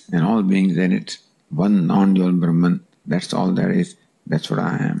beings in it, one non-dual Brahman, that's all there is, that's what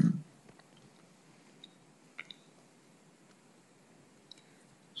I am.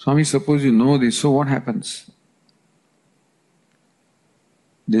 Swami, suppose you know this, so what happens?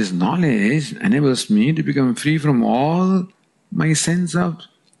 This knowledge enables me to become free from all my sense of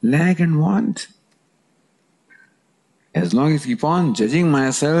lack and want. As long as I keep on judging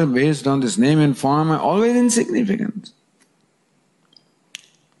myself based on this name and form, I'm always insignificant.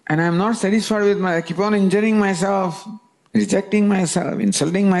 And I'm not satisfied with I keep on injuring myself, rejecting myself,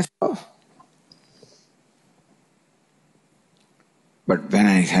 insulting myself. But when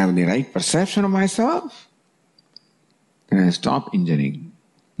I have the right perception of myself, then I stop injuring.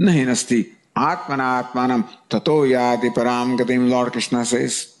 Nahi nasti atmana atmanam tato yati param gatim, Lord Krishna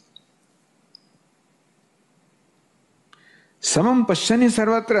says. Samam pashyani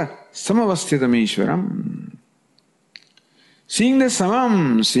sarvatra samavasthitam ishwaram. Seeing the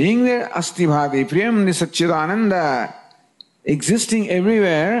samam, seeing the astivadi, priyam, the satchidananda existing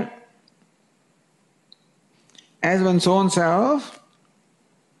everywhere as one's own self,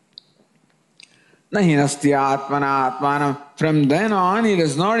 nahi nasti atmana atmanam. From then on, he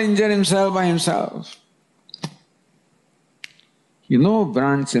does not injure himself by himself. He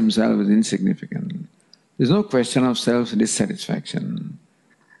brands himself as insignificant. There is no question of self-dissatisfaction,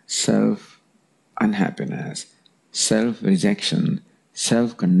 self-unhappiness, self-rejection,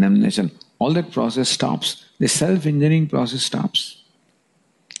 self-condemnation. All that process stops. The self-injuring process stops.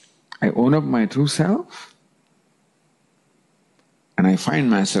 I own up my true self and I find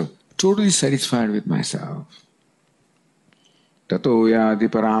myself totally satisfied with myself. Tato yati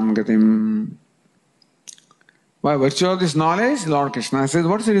param gatim. By virtue of this knowledge, Lord Krishna says,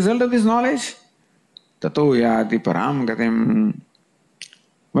 what is the result of this knowledge? Tato yati param gatim.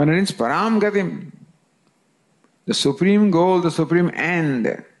 When it is param gatim, the supreme goal, the supreme end,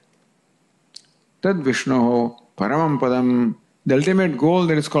 tad Vishnoho paramam padam, the ultimate goal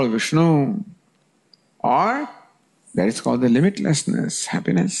that is called Vishnu, or that is called the limitlessness,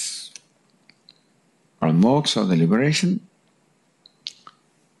 happiness, or moksha, or the liberation.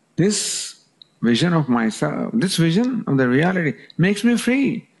 This vision of myself, this vision of the reality makes me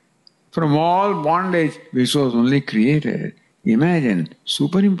free from all bondage which was only created, imagined,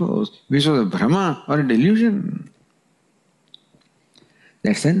 superimposed, which was a Brahma or a delusion.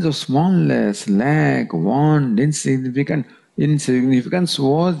 That sense of smallness, lack, want, insignificance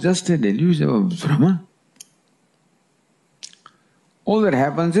was just a delusion of Brahma. All that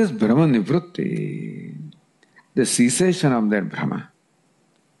happens is Brahma Nivrutti, the cessation of that Brahma,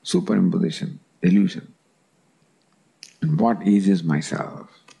 superimposition, delusion. And what is myself?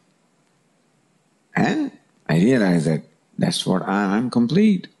 And I realize that that's what I am,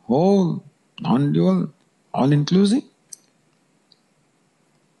 complete, whole, non-dual, all-inclusive.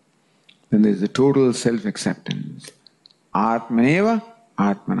 Then there is the total self-acceptance. Atmaneva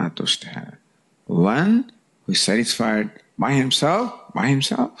atmanatushta. One who is satisfied by himself,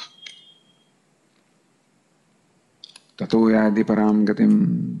 Tato yadi param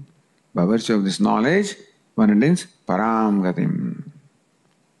gatim. By virtue of this knowledge, one attains param gatim.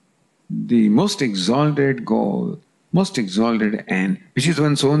 The most exalted goal, most exalted end, which is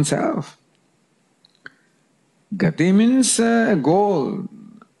one's own self. Gati means goal,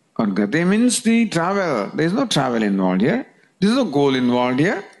 or gati means the travel. There is no travel involved here. There is no goal involved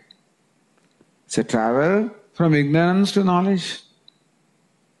here. It's a travel from ignorance to knowledge,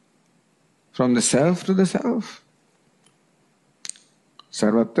 from the self to the self.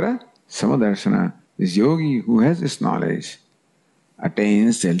 Sarvatra Samadarśanaḥ, this yogi who has this knowledge,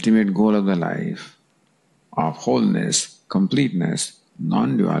 attains the ultimate goal of the life, of wholeness, completeness,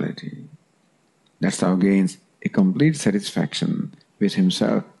 non-duality. That's how he gains a complete satisfaction with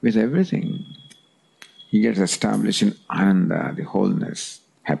himself, with everything. He gets established in Ananda, the wholeness,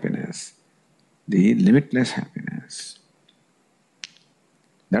 happiness, the limitless happiness.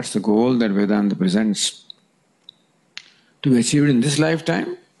 That's the goal that Vedanta presents. To be achieved in this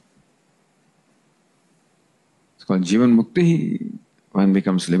lifetime, it's called Jivan Mukti. One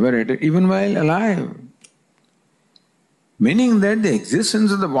becomes liberated even while alive. Meaning that the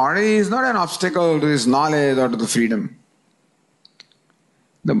existence of the body is not an obstacle to this knowledge or to the freedom.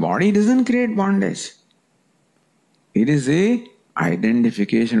 The body doesn't create bondage. It is the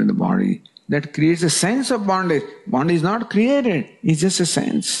identification of the body that creates a sense of bondage. Bondage is not created, it's just a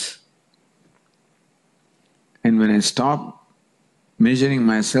sense. And when I stop measuring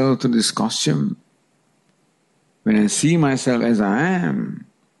myself through this costume, when I see myself as I am,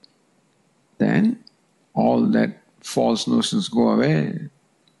 then all that false notions go away.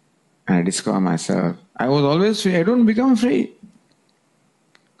 And I discover myself. I was always free. I don't become free.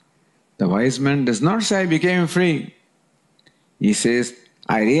 The wise man does not say, I became free. He says,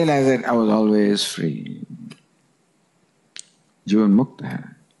 I realized that I was always free. Jivan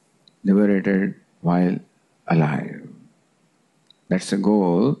Mukta, liberated while alive. That's the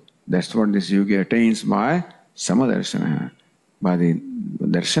goal. That's what this yogi attains by Samadarśanaḥ, by the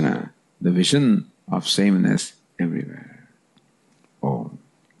darshana, the vision of sameness everywhere. Om.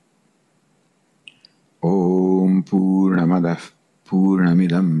 Om Purnamadah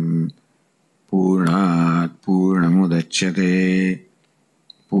Purnamidam Purnat Purnamudachyate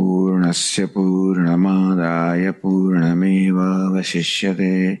पूर्णस्य पूर्णमादाय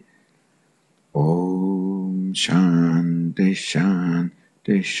पूर्णमेवावशिष्यते। ॐ शान्ति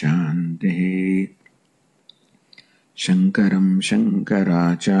शान्ति शान्तिः। शङ्करं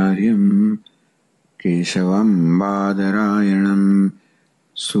शङ्कराचार्यं केशवं बादरायणं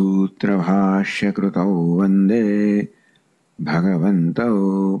सूत्रभाष्यकृतौ वन्दे भगवन्तौ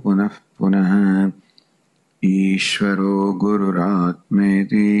पुनः पुनः। ईश्वरो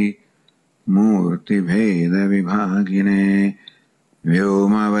गुरुरात्मेति मूर्तिभेदविभागिने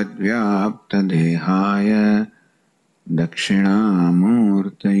व्योमवद्व्याप्तदेहाय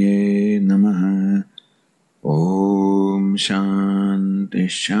दक्षिणामूर्तये नमः। ॐ शान्ति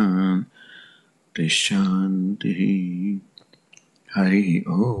शान्ति शान्तिः। हरि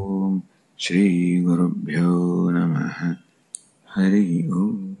ओम श्री गुरुभ्यो नमः। हरि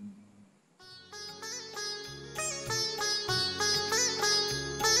ओम।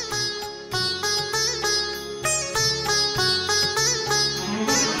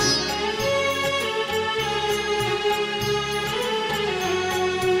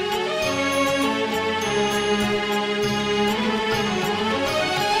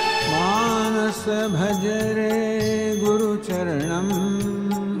 भज रे गुरुचरणं,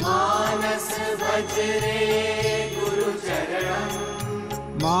 मानस भज रे गुरुचरणं,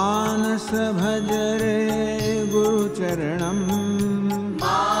 मानस भज रे गुरुचरणं,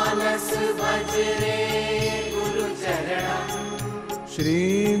 मानस भज रे गुरुचरणं। श्री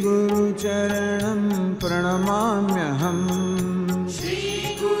गुरुचरणं प्रणमाम्यहम्, श्री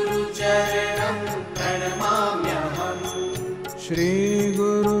गुरुचरणं प्रणमाम्यहम्, श्री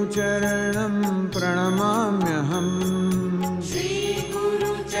गुरुचरणं प्रणमाम्यहम्, श्री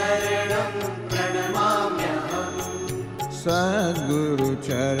गुरुचरणं प्रणमाम्यहम्,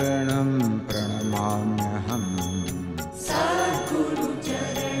 सद्गुरुचरणं प्रणमाम्यहम्,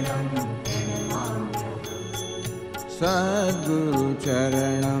 सद्गुरुचरणं प्रणमाम्यहम्,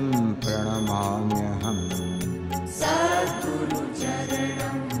 सद्गुरुचरणं प्रणमाम्यहम्,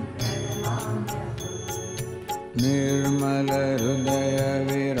 सद्गुरुचरणं प्रणमाम्यहम्। निर्मल हृदय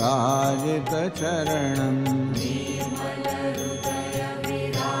विराजित चरणं, निर्मल हृदय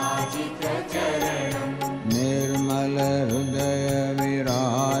विराजित चरणं, निर्मल हृदय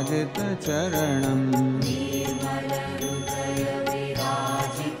विराजित चरणं, निर्मल हृदय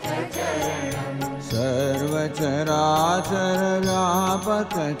विराजित चरणं, सर्वचराचर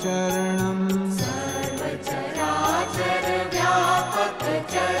व्यापक चरणं, सर्वचराचर व्यापक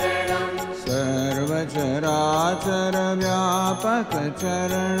चरणं, सर्वचराचर व्यापक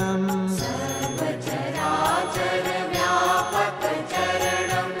चरणं, सर्वचराचर व्यापक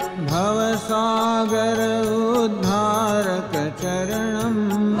चरणं, भवसागर उद्धारक चरणं,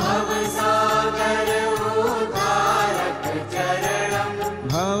 भवसागर उद्धारक चरणं,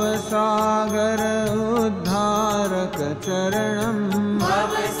 भवसागर उद्धारक चरणं,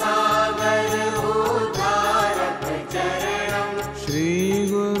 भवसागर उद्धारक चरणं। श्री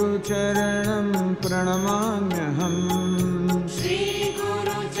गुरुचरणं प्रणमाम्यहम्, श्री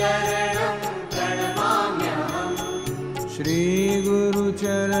गुरुचरणं प्रणमाम्यहम्, श्री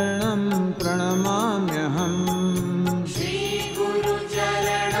गुरुचरणं प्रणमाम्यहम्, श्री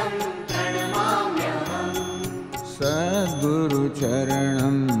गुरुचरणं प्रणमाम्यहम्,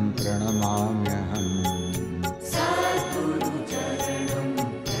 सद्गुरुचरणं प्रणमाम्यहम्, सद्गुरुचरणं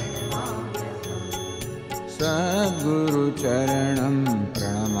प्रणमाम्यहम्, सद्गुरुचरणं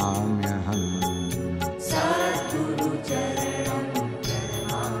प्रणमाम्यहम्, सद्गुरुचरणं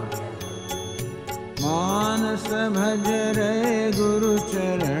प्रणमाम्यहम्। मानस भज रे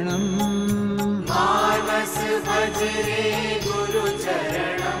गुरुचरणं, मानस भज रे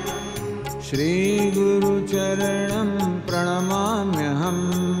गुरुचरणं, श्री गुरुचरणं प्रणमाम्यहम्,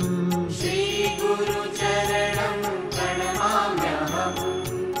 श्री गुरुचरणं प्रणमाम्यहम्,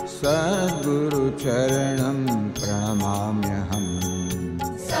 सद्गुरुचरणं प्रणमाम्यहम्,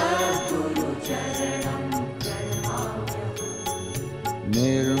 सद्गुरुचरणं प्रणमाम्यहम्।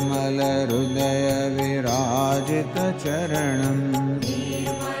 निर्मल हृदय विराजित चरणं,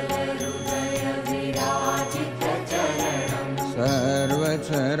 निर्मल हृदय विराजित चरणं,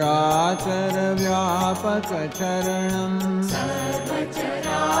 सर्वचराचर व्यापक चरणं,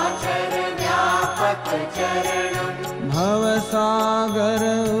 सर्वचराचर व्यापक चरणं, भवसागर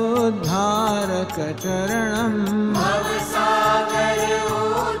उद्धारक चरणं, भवसागर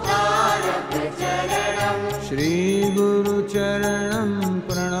उद्धारक चरणं, श्री गुरुचरणं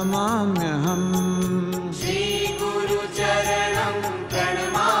प्रणमाम्यहम्, श्री गुरुचरणं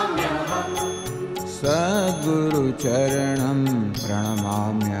प्रणमाम्यहम्, सद्गुरुचरणं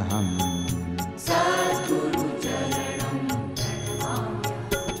प्रणमाम्यहम्, सद्गुरुचरणं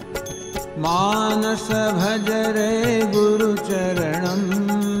प्रणमाम्यहम्, मानस भज रे गुरुचरणम्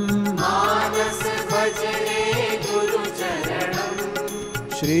मानस भज रे गुरुचरणम्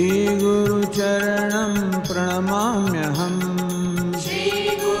श्री गुरुचरणं प्रणमाम्यहम् श्री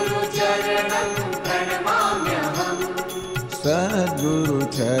गुरुचरणं प्रणमाम्यहम्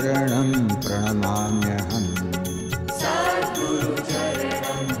सद्गुरुचरणं प्रणमाम्यहम्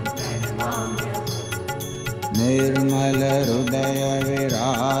सद्गुरुचरणं प्रणमाम्यहम् निर्मल हृदय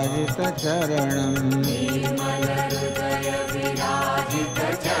विराजित चरणम् निर्मल हृदय विराजित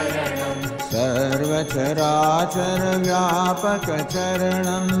चरणम् सर्वचराचर व्यापक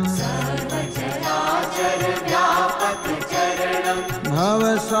चरणम् सर्वचराचर व्यापक चरणम्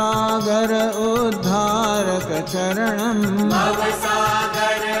भवसागर उद्धारक चरणम्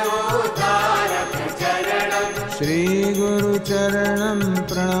भवसागर उद्धारक चरणम् श्री गुरुचरणं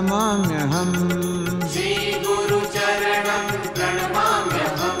प्रणमाम्यहम् श्री गुरुचरणं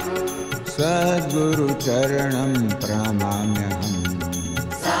प्रणमाम्यहम् सद्गुरुचरणं प्रणमाम्यहम्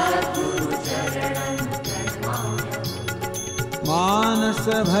सद्गुरुचरणं प्रणमाम्यहम् मानस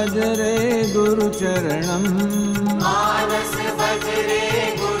भज रे गुरुचरणम् मानस भज रे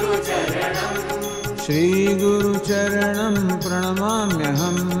गुरुचरणम् श्री गुरुचरणं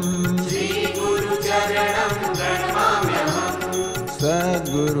प्रणमाम्यहम् श्री गुरुचरणं प्रणमाम्यहम्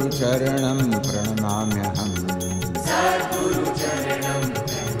सद्गुरुचरणं प्रणमाम्यहम् सद्गुरुचरणं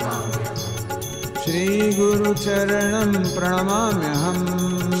प्रणमाम्यहम् श्री गुरुचरणं प्रणमाम्यहम्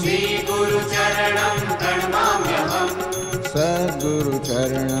श्री गुरुचरणं प्रणमाम्यहम्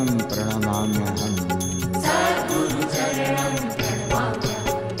सद्गुरुचरणं